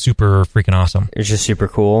just was super freaking awesome. It was just super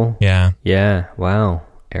cool. Yeah. Yeah. Wow.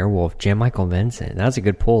 Airwolf, Jan Michael Vincent. That was a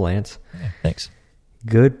good pull, Lance. Yeah, thanks.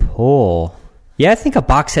 Good pull. Yeah, I think a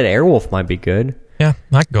box set of Airwolf might be good. Yeah,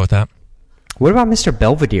 I could go with that. What about Mr.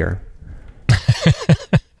 Belvedere?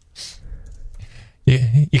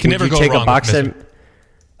 You can never go wrong. Would you take a box set?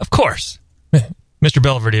 Of course. Mr.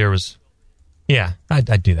 Belvedere was... Yeah,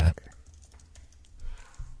 I'd do that.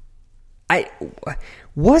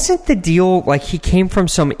 Wasn't the deal like he came from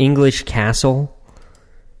some English castle?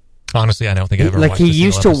 Honestly, I don't think I ever like watched he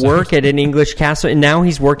used to work at an English castle, and now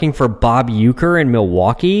he's working for Bob Uecker in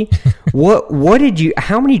Milwaukee. What did you?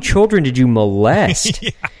 How many children did you molest?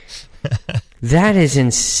 That is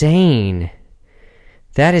insane.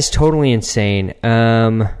 That is totally insane.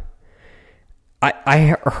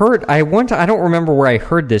 I heard. I don't remember where I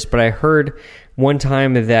heard this, but I heard one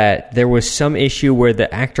time that there was some issue where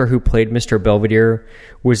the actor who played Mr. Belvedere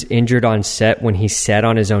was injured on set when he sat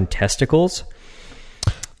on his own testicles.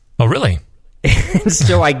 Oh, really? And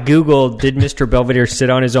so I Googled, did Mr. Belvedere sit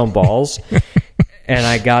on his own balls? And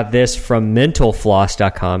I got this from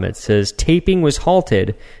mentalfloss.com. It says, taping was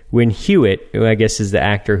halted when Hewitt, who I guess is the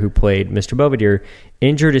actor who played Mr. Belvedere,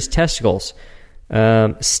 injured his testicles.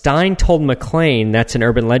 Stein told McLean that's an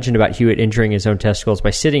urban legend about Hewitt injuring his own testicles by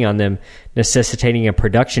sitting on them, necessitating a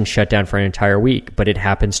production shutdown for an entire week, but it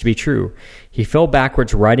happens to be true. He fell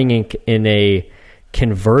backwards riding in a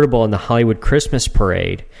convertible in the Hollywood Christmas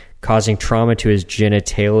parade, causing trauma to his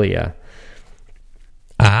genitalia.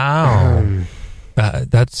 Ow.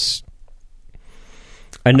 That's...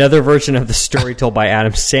 Another version of the story told by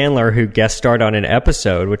Adam Sandler, who guest starred on an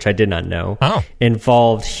episode, which I did not know,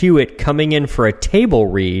 involved Hewitt coming in for a table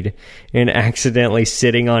read and accidentally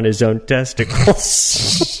sitting on his own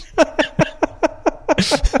testicles.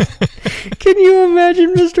 Can you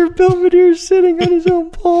imagine Mr. Belvedere sitting on his own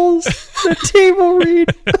balls at a table read?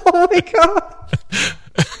 Oh, my God.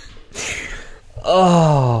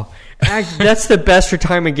 Oh, that's the best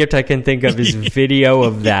retirement gift I can think of is video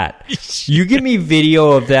of that. You give me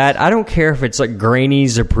video of that. I don't care if it's like grainy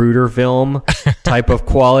Zapruder film type of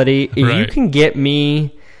quality. If you can get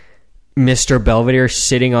me Mr. Belvedere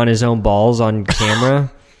sitting on his own balls on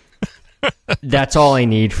camera, that's all I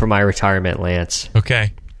need for my retirement, Lance.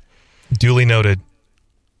 Okay. Duly noted.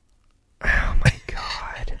 Oh, my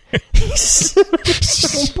God. He's sitting on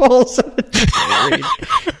his own balls on the table read.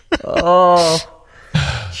 Oh.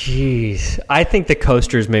 Jeez. I think the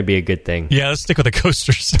coasters may be a good thing. Yeah, let's stick with the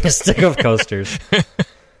coasters. Let's stick with coasters.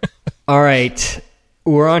 All right.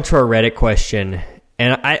 We're on to our Reddit question.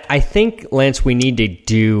 And I think, Lance, we need to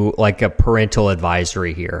do like a parental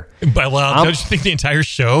advisory here. Don't you think the entire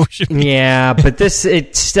show should be? Yeah, but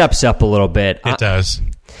it steps up a little bit. It does.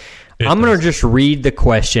 I'm going to just read the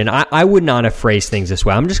question. I would not have phrased things this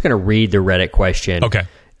way. I'm just going to read the Reddit question. Okay.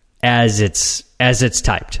 As it's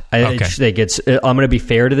typed. Okay. I think I'm going to be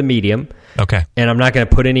fair to the medium. Okay. And I'm not going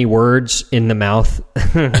to put any words in the mouth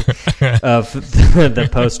of the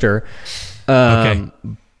poster. Okay.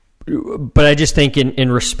 But I just think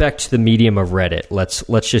in respect to the medium of Reddit,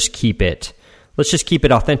 let's just keep it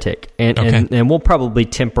authentic. And we'll probably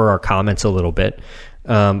temper our comments a little bit.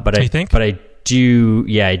 But you think? But I do,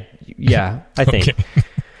 yeah, I think. Okay.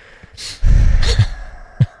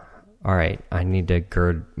 All right, I need to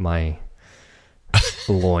gird my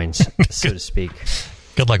loins, so to speak.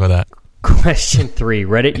 Good luck with that. Question 3.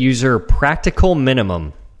 Reddit user Practical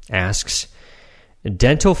Minimum asks,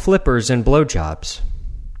 dental flippers and blowjobs.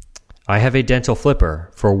 I have a dental flipper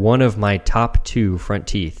for one of my top 2 front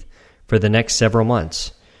teeth for the next several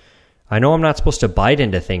months. I know I'm not supposed to bite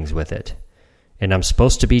into things with it, and I'm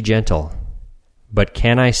supposed to be gentle, but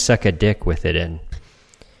can I suck a dick with it in?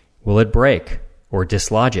 Will it break or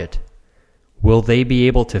dislodge it? Will they be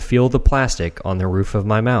able to feel the plastic on the roof of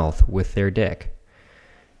my mouth with their dick?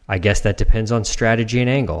 I guess that depends on strategy and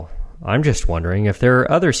angle. I'm just wondering if there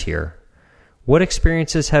are others here. What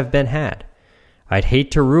experiences have been had? I'd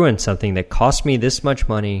hate to ruin something that cost me this much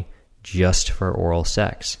money just for oral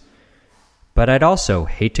sex. But I'd also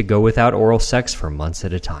hate to go without oral sex for months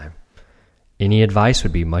at a time. Any advice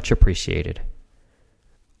would be much appreciated.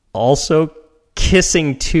 Also,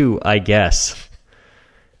 kissing too, I guess.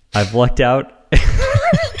 I've lucked out.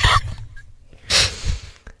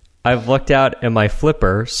 I've lucked out, and my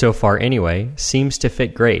flipper, so far anyway, seems to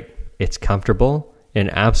fit great. It's comfortable and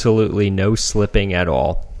absolutely no slipping at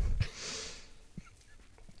all.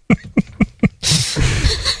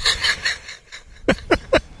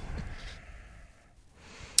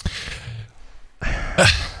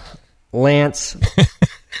 Lance,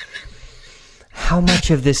 how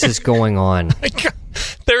much of this is going on?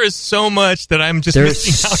 There is so much that I'm just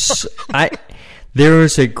missing out on. There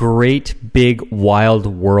is a great, big, wild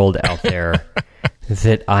world out there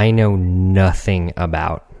that I know nothing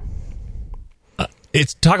about.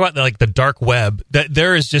 It's talk about the dark web. That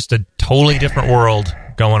there is just a totally different world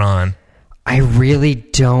going on. I really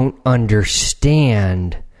don't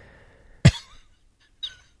understand.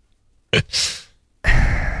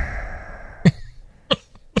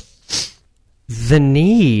 The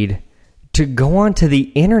need to go onto the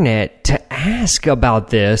internet to ask about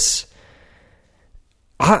this.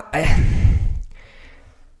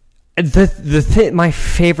 My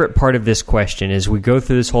favorite part of this question is we go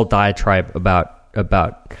through this whole diatribe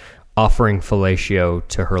about offering fellatio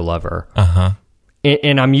to her lover. Uh-huh.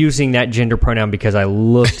 And I'm using that gender pronoun because I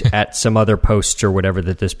looked at some other posts or whatever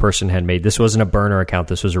that this person had made. This wasn't a burner account.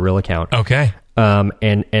 This was a real account. Okay.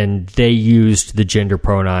 And they used the gender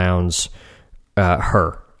pronouns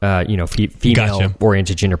her,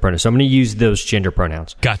 female-oriented gender pronouns. So I'm going to use those gender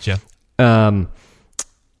pronouns. Gotcha.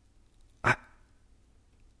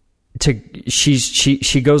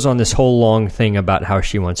 She goes on this whole long thing about how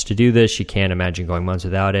she wants to do this. She can't imagine going months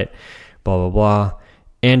without it. Blah blah blah,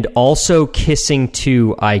 and also kissing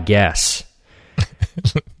too, I guess.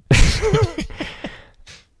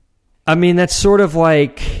 I mean, that's sort of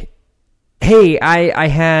like, hey, I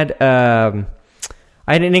had an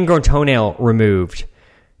ingrown toenail removed,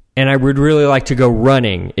 and I would really like to go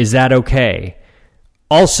running. Is that okay?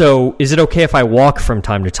 Also, is it okay if I walk from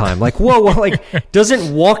time to time? Like, whoa,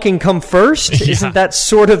 doesn't walking come first? Yeah. Isn't that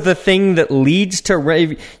sort of the thing that leads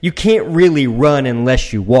to... You can't really run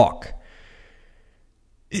unless you walk.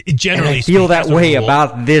 Generally, and I feel that way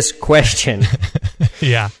about this question.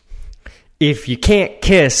 Yeah. If you can't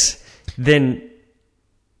kiss, then...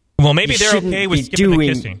 Well, maybe they're okay with skipping the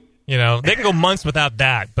kissing. You know, they can go months without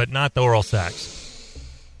that, but not the oral sex.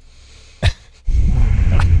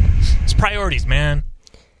 It's priorities, man.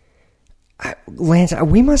 Lance,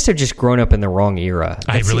 we must have just grown up in the wrong era.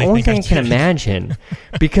 That's the only thing I can imagine.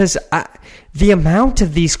 Because the amount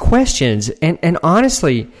of these questions, and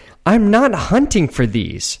honestly, I'm not hunting for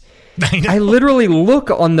these. I literally look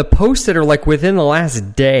on the posts that are within the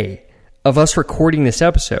last day of us recording this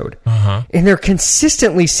episode, and there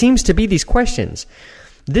consistently seems to be these questions.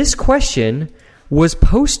 This question was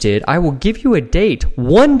posted, I will give you a date,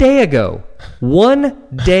 1 day ago. 1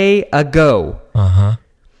 day ago.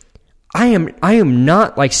 I am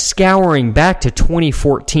not scouring back to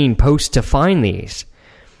 2014 posts to find these.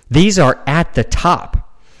 These are at the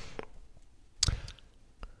top.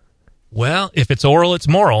 Well, if it's oral, it's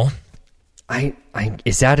moral. I'm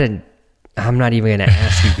not even going to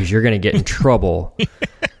ask you because you're going to get in trouble.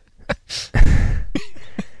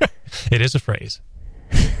 It is a phrase.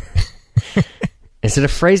 Is it a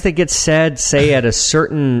phrase that gets said, say, at a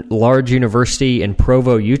certain large university in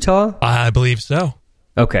Provo, Utah? I believe so.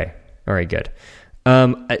 Okay. All right, good.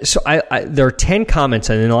 So there are 10 comments,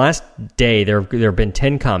 and in the last day, there have been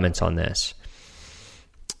 10 comments on this.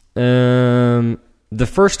 The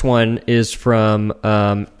first one is from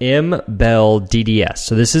M. Bell DDS.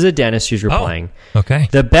 So this is a dentist who's replying. Oh, okay.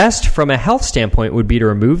 The best from a health standpoint would be to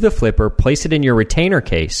remove the flipper, place it in your retainer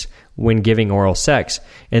case when giving oral sex,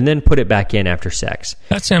 and then put it back in after sex.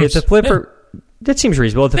 That sounds... If the flipper... Yeah. That seems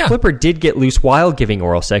reasonable. If the flipper did get loose while giving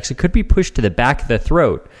oral sex, it could be pushed to the back of the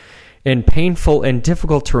throat and painful and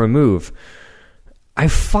difficult to remove. I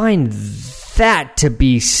find that to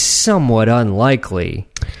be somewhat unlikely.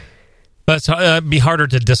 But it'd be harder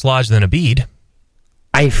to dislodge than a bead.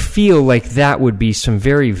 I feel like that would be some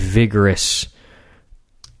very vigorous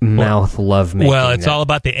mouth lovemaking. Well, it's all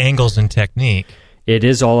about the angles and technique. It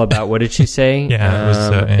is all about, what did she say?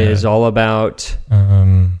 It is all about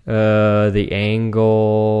the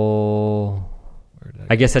angle.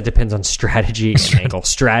 I guess that depends on strategy and angle.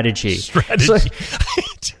 Strategy. So,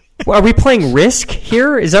 well, are we playing Risk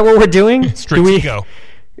here? Is that what we're doing? Stratego.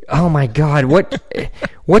 Oh my God!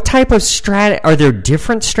 What type of Are there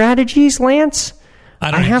different strategies, Lance?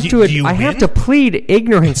 I don't know. I have to plead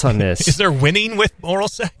ignorance on this. Is there winning with oral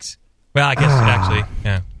sex? Well, I guess actually,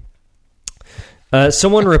 yeah.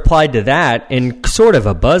 Someone replied to that in sort of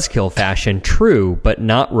a buzzkill fashion. True, but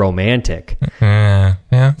not romantic. Yeah.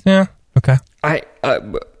 Okay.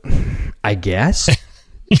 I guess.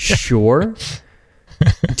 Sure.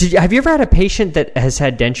 Have you ever had a patient that has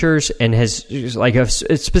had dentures and has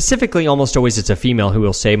specifically almost always it's a female who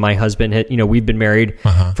will say, my husband had, we've been married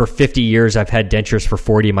for 50 years. I've had dentures for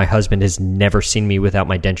 40. My husband has never seen me without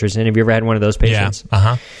my dentures. And have you ever had one of those patients?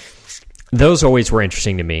 Yeah. Those always were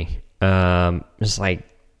interesting to me. It's like,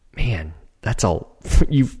 man, that's all.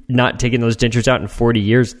 You've not taken those dentures out in 40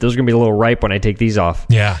 years. Those are going to be a little ripe when I take these off.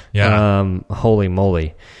 Yeah. Holy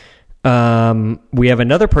moly. We have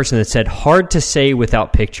another person that said, hard to say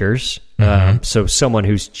without pictures. So someone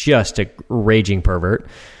who's just a raging pervert.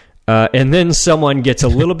 And then someone gets a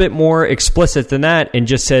little bit more explicit than that and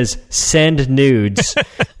just says, send nudes.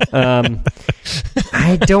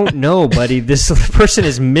 I don't know, buddy. This person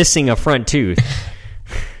is missing a front tooth.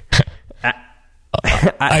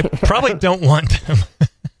 I probably don't want them.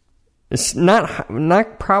 It's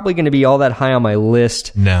not probably going to be all that high on my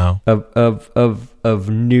list. No. Of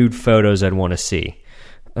nude photos I'd want to see.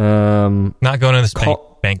 Not going to this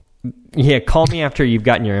bank. Yeah, call me after you've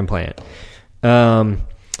gotten your implant. All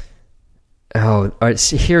right,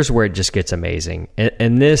 so here's where it just gets amazing.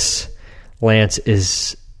 And this, Lance,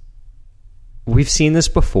 is... We've seen this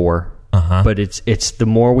before, but it's the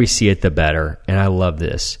more we see it, the better. And I love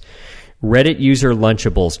this. Reddit user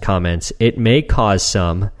Lunchables comments, it may cause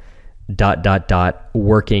some...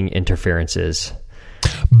 working interferences.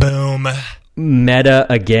 Boom. Meta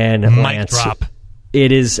again, Mic Lance. drop.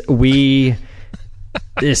 It is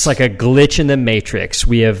it's like a glitch in the matrix.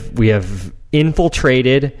 We have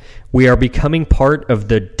infiltrated. We are becoming part of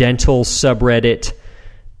the dental subreddit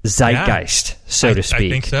zeitgeist, so to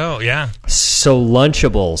speak. I think so, yeah. So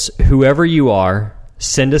Lunchables, whoever you are,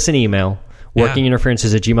 send us an email.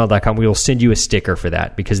 Workinginterferences@gmail.com. We will send you a sticker for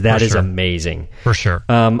that because that is amazing. For sure.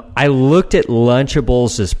 I looked at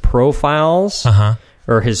Lunchables' profiles,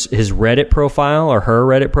 or his Reddit profile, or her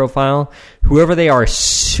Reddit profile. Whoever they are,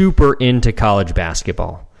 super into college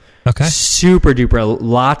basketball. Okay. Super duper.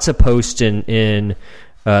 Lots of posts in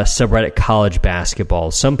subreddit college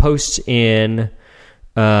basketball. Some posts in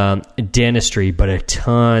dentistry, but a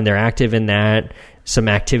ton. They're active in that. Some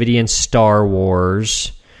activity in Star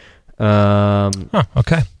Wars.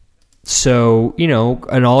 Okay. So,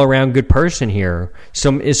 an all-around good person here.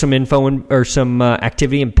 Some info or some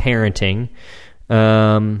activity in parenting.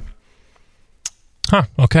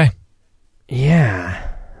 Okay. Yeah.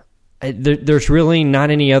 There's really not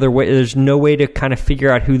any other way. There's no way to kind of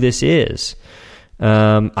figure out who this is.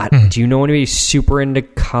 Do you know anybody super into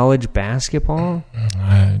college basketball?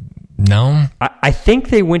 No. I think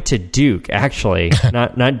they went to Duke, actually.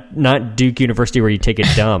 not Duke University where you take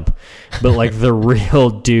a dump, but like the real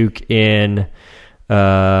Duke in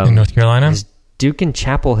North Carolina? Is Duke in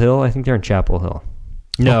Chapel Hill? I think they're in Chapel Hill.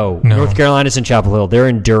 No. North Carolina's in Chapel Hill. They're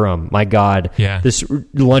in Durham. My God. Yeah. This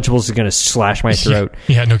Lunchables is going to slash my throat.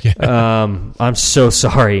 Yeah, no kidding. I'm so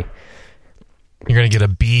sorry. You're going to get a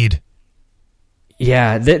bead.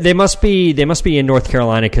 Yeah, they must be in North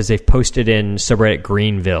Carolina because they've posted in subreddit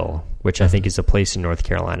Greenville, which I think is a place in North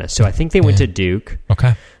Carolina. So I think they went to Duke.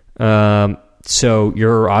 Okay. So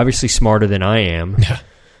you're obviously smarter than I am. Yeah.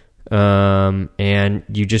 And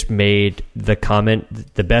you just made the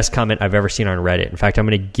best comment I've ever seen on Reddit. In fact, I'm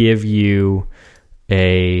going to give you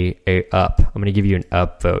a up. I'm going to give you an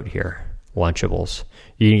up vote here. Lunchables.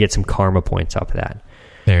 You can get some karma points off of that.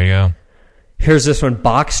 There you go. Here's this one.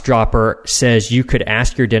 Box Dropper says you could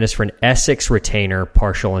ask your dentist for an Essex retainer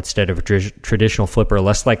partial instead of a traditional flipper,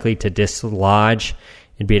 less likely to dislodge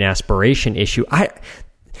and be an aspiration issue. I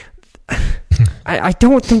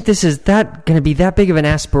don't think this is going to be that big of an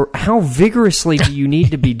How vigorously do you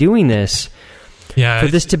need to be doing this for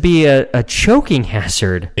this to be a choking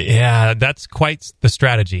hazard? Yeah, that's quite the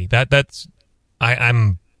strategy.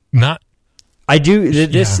 I'm not... I do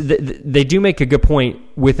this. They do make a good point.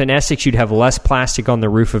 With an Essex, you'd have less plastic on the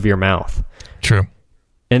roof of your mouth. True.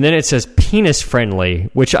 And then it says penis friendly,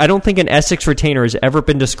 which I don't think an Essex retainer has ever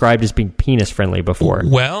been described as being penis friendly before.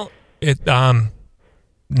 Well,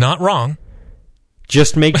 not wrong.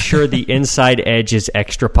 Just make sure the inside edge is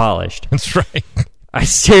extra polished. That's right.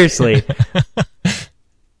 Seriously.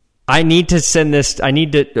 I need to send this. I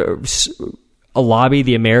need to lobby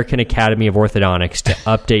the American Academy of Orthodontics to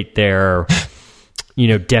update their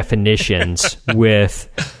definitions with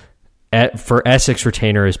for Essex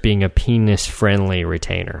retainer as being a penis-friendly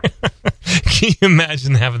retainer. Can you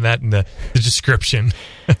imagine having that in the description?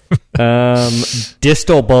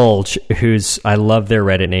 Distal Bulge, I love their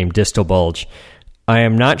Reddit name, Distal Bulge. I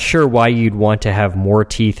am not sure why you'd want to have more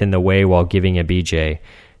teeth in the way while giving a BJ.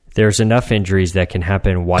 There's enough injuries that can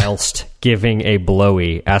happen whilst giving a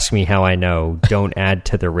blowy. Ask me how I know. Don't add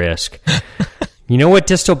to the risk. You know what,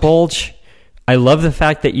 Distal Bulge? I love the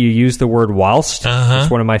fact that you use the word whilst.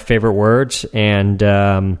 It's one of my favorite words, and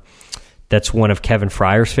that's one of Kevin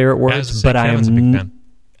Fryer's favorite words. But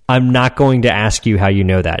I'm not going to ask you how you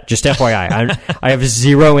know that. Just FYI, I have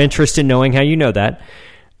zero interest in knowing how you know that.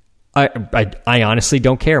 I honestly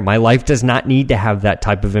don't care. My life does not need to have that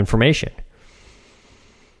type of information.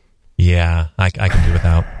 Yeah, I can do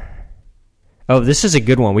without. Oh, this is a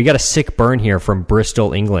good one. We got a sick burn here from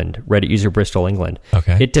Bristol, England. Reddit user Bristol, England.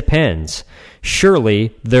 Okay. It depends.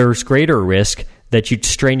 Surely there's greater risk that you'd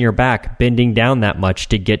strain your back bending down that much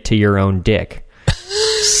to get to your own dick.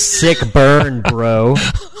 Sick burn, bro.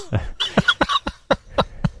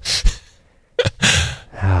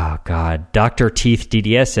 Oh, God. Dr. Teeth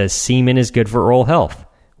DDS says semen is good for oral health.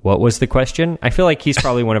 What was the question? I feel like he's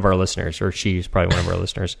probably one of our listeners, or she's probably one of our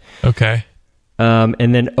listeners. Okay.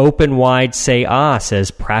 And then Open Wide Say Ah says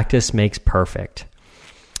practice makes perfect.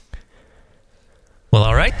 Well,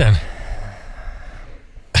 all right then.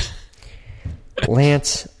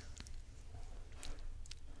 Lance,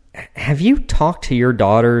 have you talked to your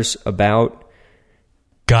daughters about...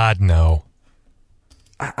 God, no.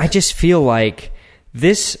 I just feel like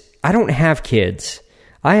this... I don't have kids.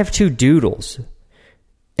 I have 2 doodles.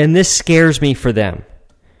 And this scares me for them.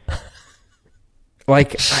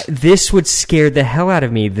 Like, this would scare the hell out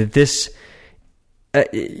of me, that this...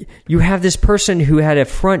 you have this person who had a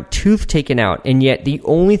front tooth taken out, and yet the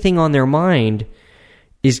only thing on their mind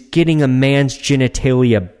is getting a man's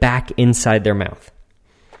genitalia back inside their mouth.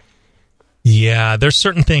 Yeah, there's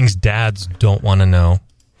certain things dads don't want to know.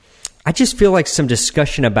 I just feel like some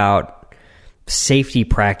discussion about safety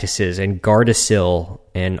practices and Gardasil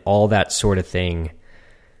and all that sort of thing.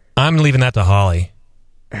 I'm leaving that to Holly.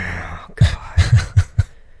 Oh, God.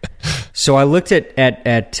 So I looked at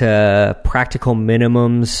Practical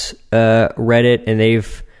Minimums Reddit, and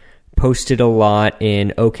they've posted a lot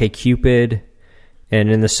in OkCupid and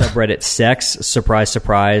in the subreddit Sex, surprise,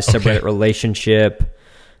 surprise, subreddit Relationship.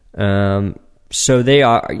 So they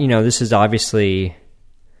are, this is obviously...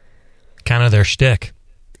 kind of their shtick.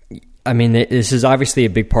 I mean, this is obviously a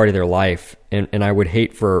big part of their life, and I would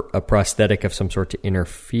hate for a prosthetic of some sort to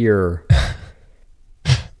interfere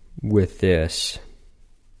with this.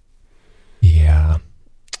 Yeah.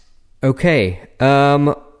 Okay.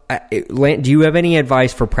 Do you have any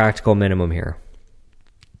advice for Practical Minimum here?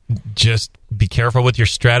 Just be careful with your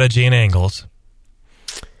strategy and angles.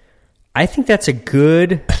 I think that's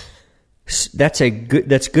good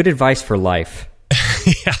advice for life.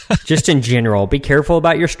 Yeah. Just in general, be careful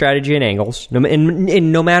about your strategy and angles.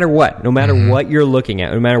 And no matter what, what you're looking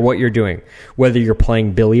at, no matter what you're doing, whether you're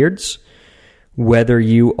playing billiards, whether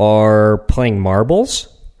you are playing marbles,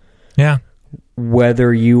 yeah,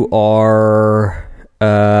 whether you are,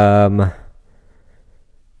 I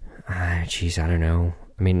don't know.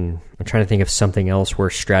 I mean, I'm trying to think of something else where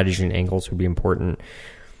strategy and angles would be important.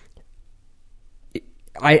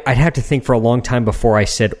 I'd have to think for a long time before I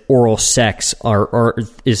said oral sex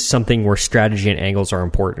is something where strategy and angles are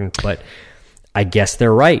important, but I guess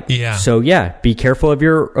they're right. Yeah. So yeah, be careful of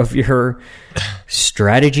your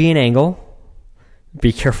strategy and angle.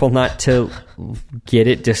 Be careful not to get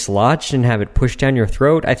it dislodged and have it pushed down your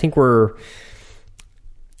throat. I think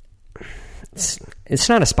it's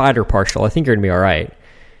not a spider partial. I think you're going to be all right.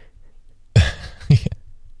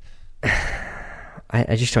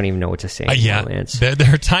 I just don't even know what to say. Yeah,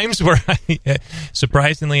 there are times where,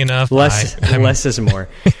 surprisingly enough, less is more.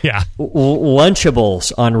 Yeah,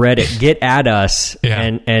 Lunchables on Reddit, get at us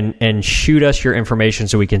and shoot us your information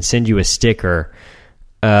so we can send you a sticker.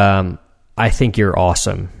 I think you're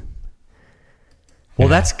awesome. Well,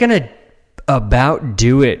 that's gonna about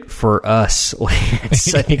do it for us,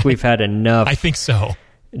 Lance. I think we've had enough. I think so.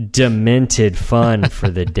 Demented fun for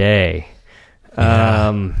the day.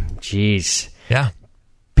 Geez. Yeah.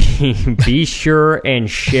 Be sure and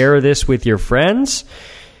share this with your friends.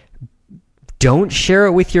 Don't share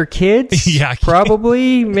it with your kids. Yeah.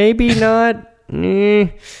 Probably, maybe not.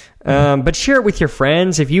 But share it with your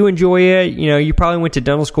friends. If you enjoy it, you probably went to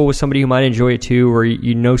dental school with somebody who might enjoy it too, or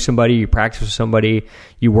you know somebody, you practice with somebody,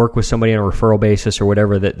 you work with somebody on a referral basis or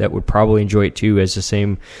whatever that would probably enjoy it too, as the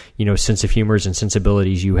same, sense of humors and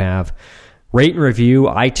sensibilities you have. Rate and review.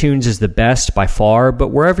 iTunes is the best by far, but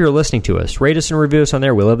wherever you're listening to us, rate us and review us on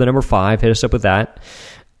there. We love the number 5. Hit us up with that.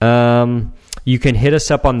 You can hit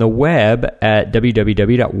us up on the web at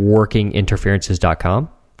www.workinginterferences.com.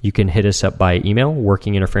 You can hit us up by email,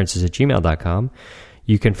 workinginterferences@gmail.com.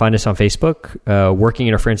 You can find us on Facebook, Working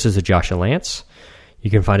Interferences with Josh and Lance. You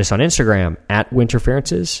can find us on Instagram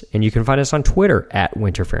 @Winterferences, and you can find us on Twitter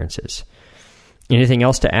 @Winterferences. Anything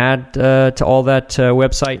else to add to all that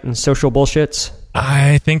website and social bullshits?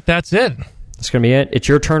 I think that's it. That's going to be it. It's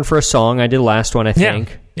your turn for a song. I did the last one, I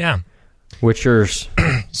think. Yeah. Which yours?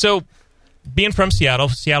 So, being from Seattle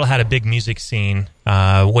had a big music scene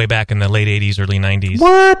way back in the late 80s, early 90s.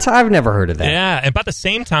 What? I've never heard of that. Yeah, about the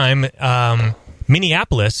same time,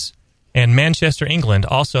 Minneapolis and Manchester, England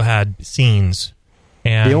also had scenes.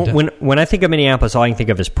 And when I think of Minneapolis, all I can think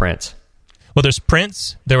of is Prince. Well, there's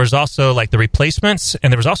Prince. There was also like the Replacements,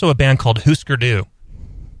 and there was also a band called Husker Du.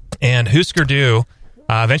 And Husker Du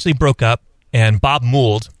eventually broke up, and Bob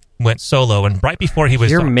Mould went solo. And right before he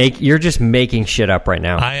was, you're just making shit up right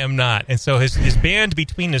now. I am not. And so his band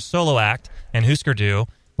between his solo act and Husker Du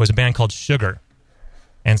was a band called Sugar.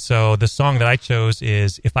 And so the song that I chose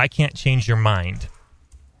is "If I Can't Change Your Mind."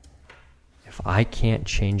 If I Can't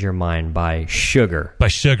Change Your Mind by Sugar. By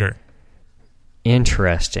Sugar.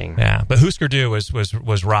 Interesting. Yeah, but Husker Du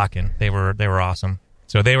was rocking. They were awesome.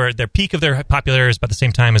 So they were at their peak of their popularity, but at the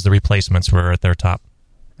same time as the Replacements were at their top.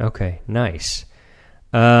 Okay, nice.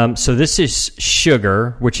 So this is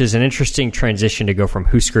Sugar, which is an interesting transition to go from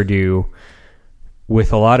Husker Du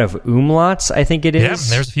with a lot of umlauts, I think it is.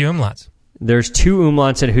 Yeah, there's a few umlauts. There's 2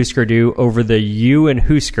 umlauts in Husker Du over the U in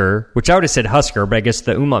Husker, which I would have said Husker, but I guess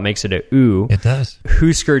the umlaut makes it a U. It does.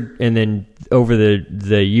 Husker, and then over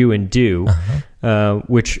the U in Du,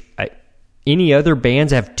 any other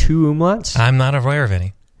bands have 2 umlauts? I'm not aware of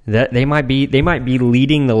any. That they might be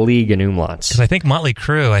leading the league in umlauts. Because I think Motley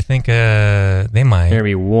Crue, they might. There'd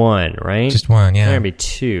be 1, right? Just 1, yeah. There'd be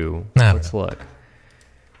 2. No. Let's look.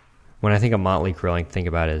 When I think of Motley Crue, all I think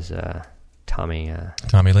about is Tommy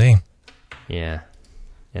Lee. Yeah,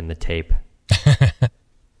 and the tape.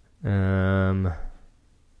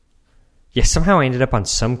 Yeah, somehow I ended up on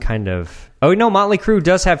some kind of... Oh, no, Motley Crue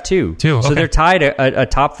does have 2. 2, okay. So they're tied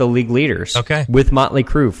atop the league leaders. Okay. With Motley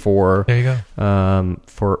Crue for... There you go.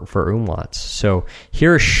 For umlauts. So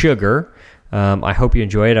here's Sugar. I hope you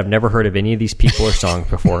enjoy it. I've never heard of any of these people or songs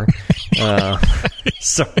before.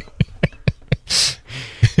 So...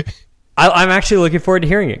 I'm actually looking forward to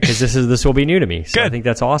hearing it because this will be new to me. So Good. I think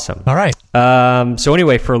that's awesome. All right. So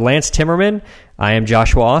anyway, for Lance Timmerman, I am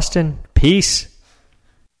Joshua Austin. Peace.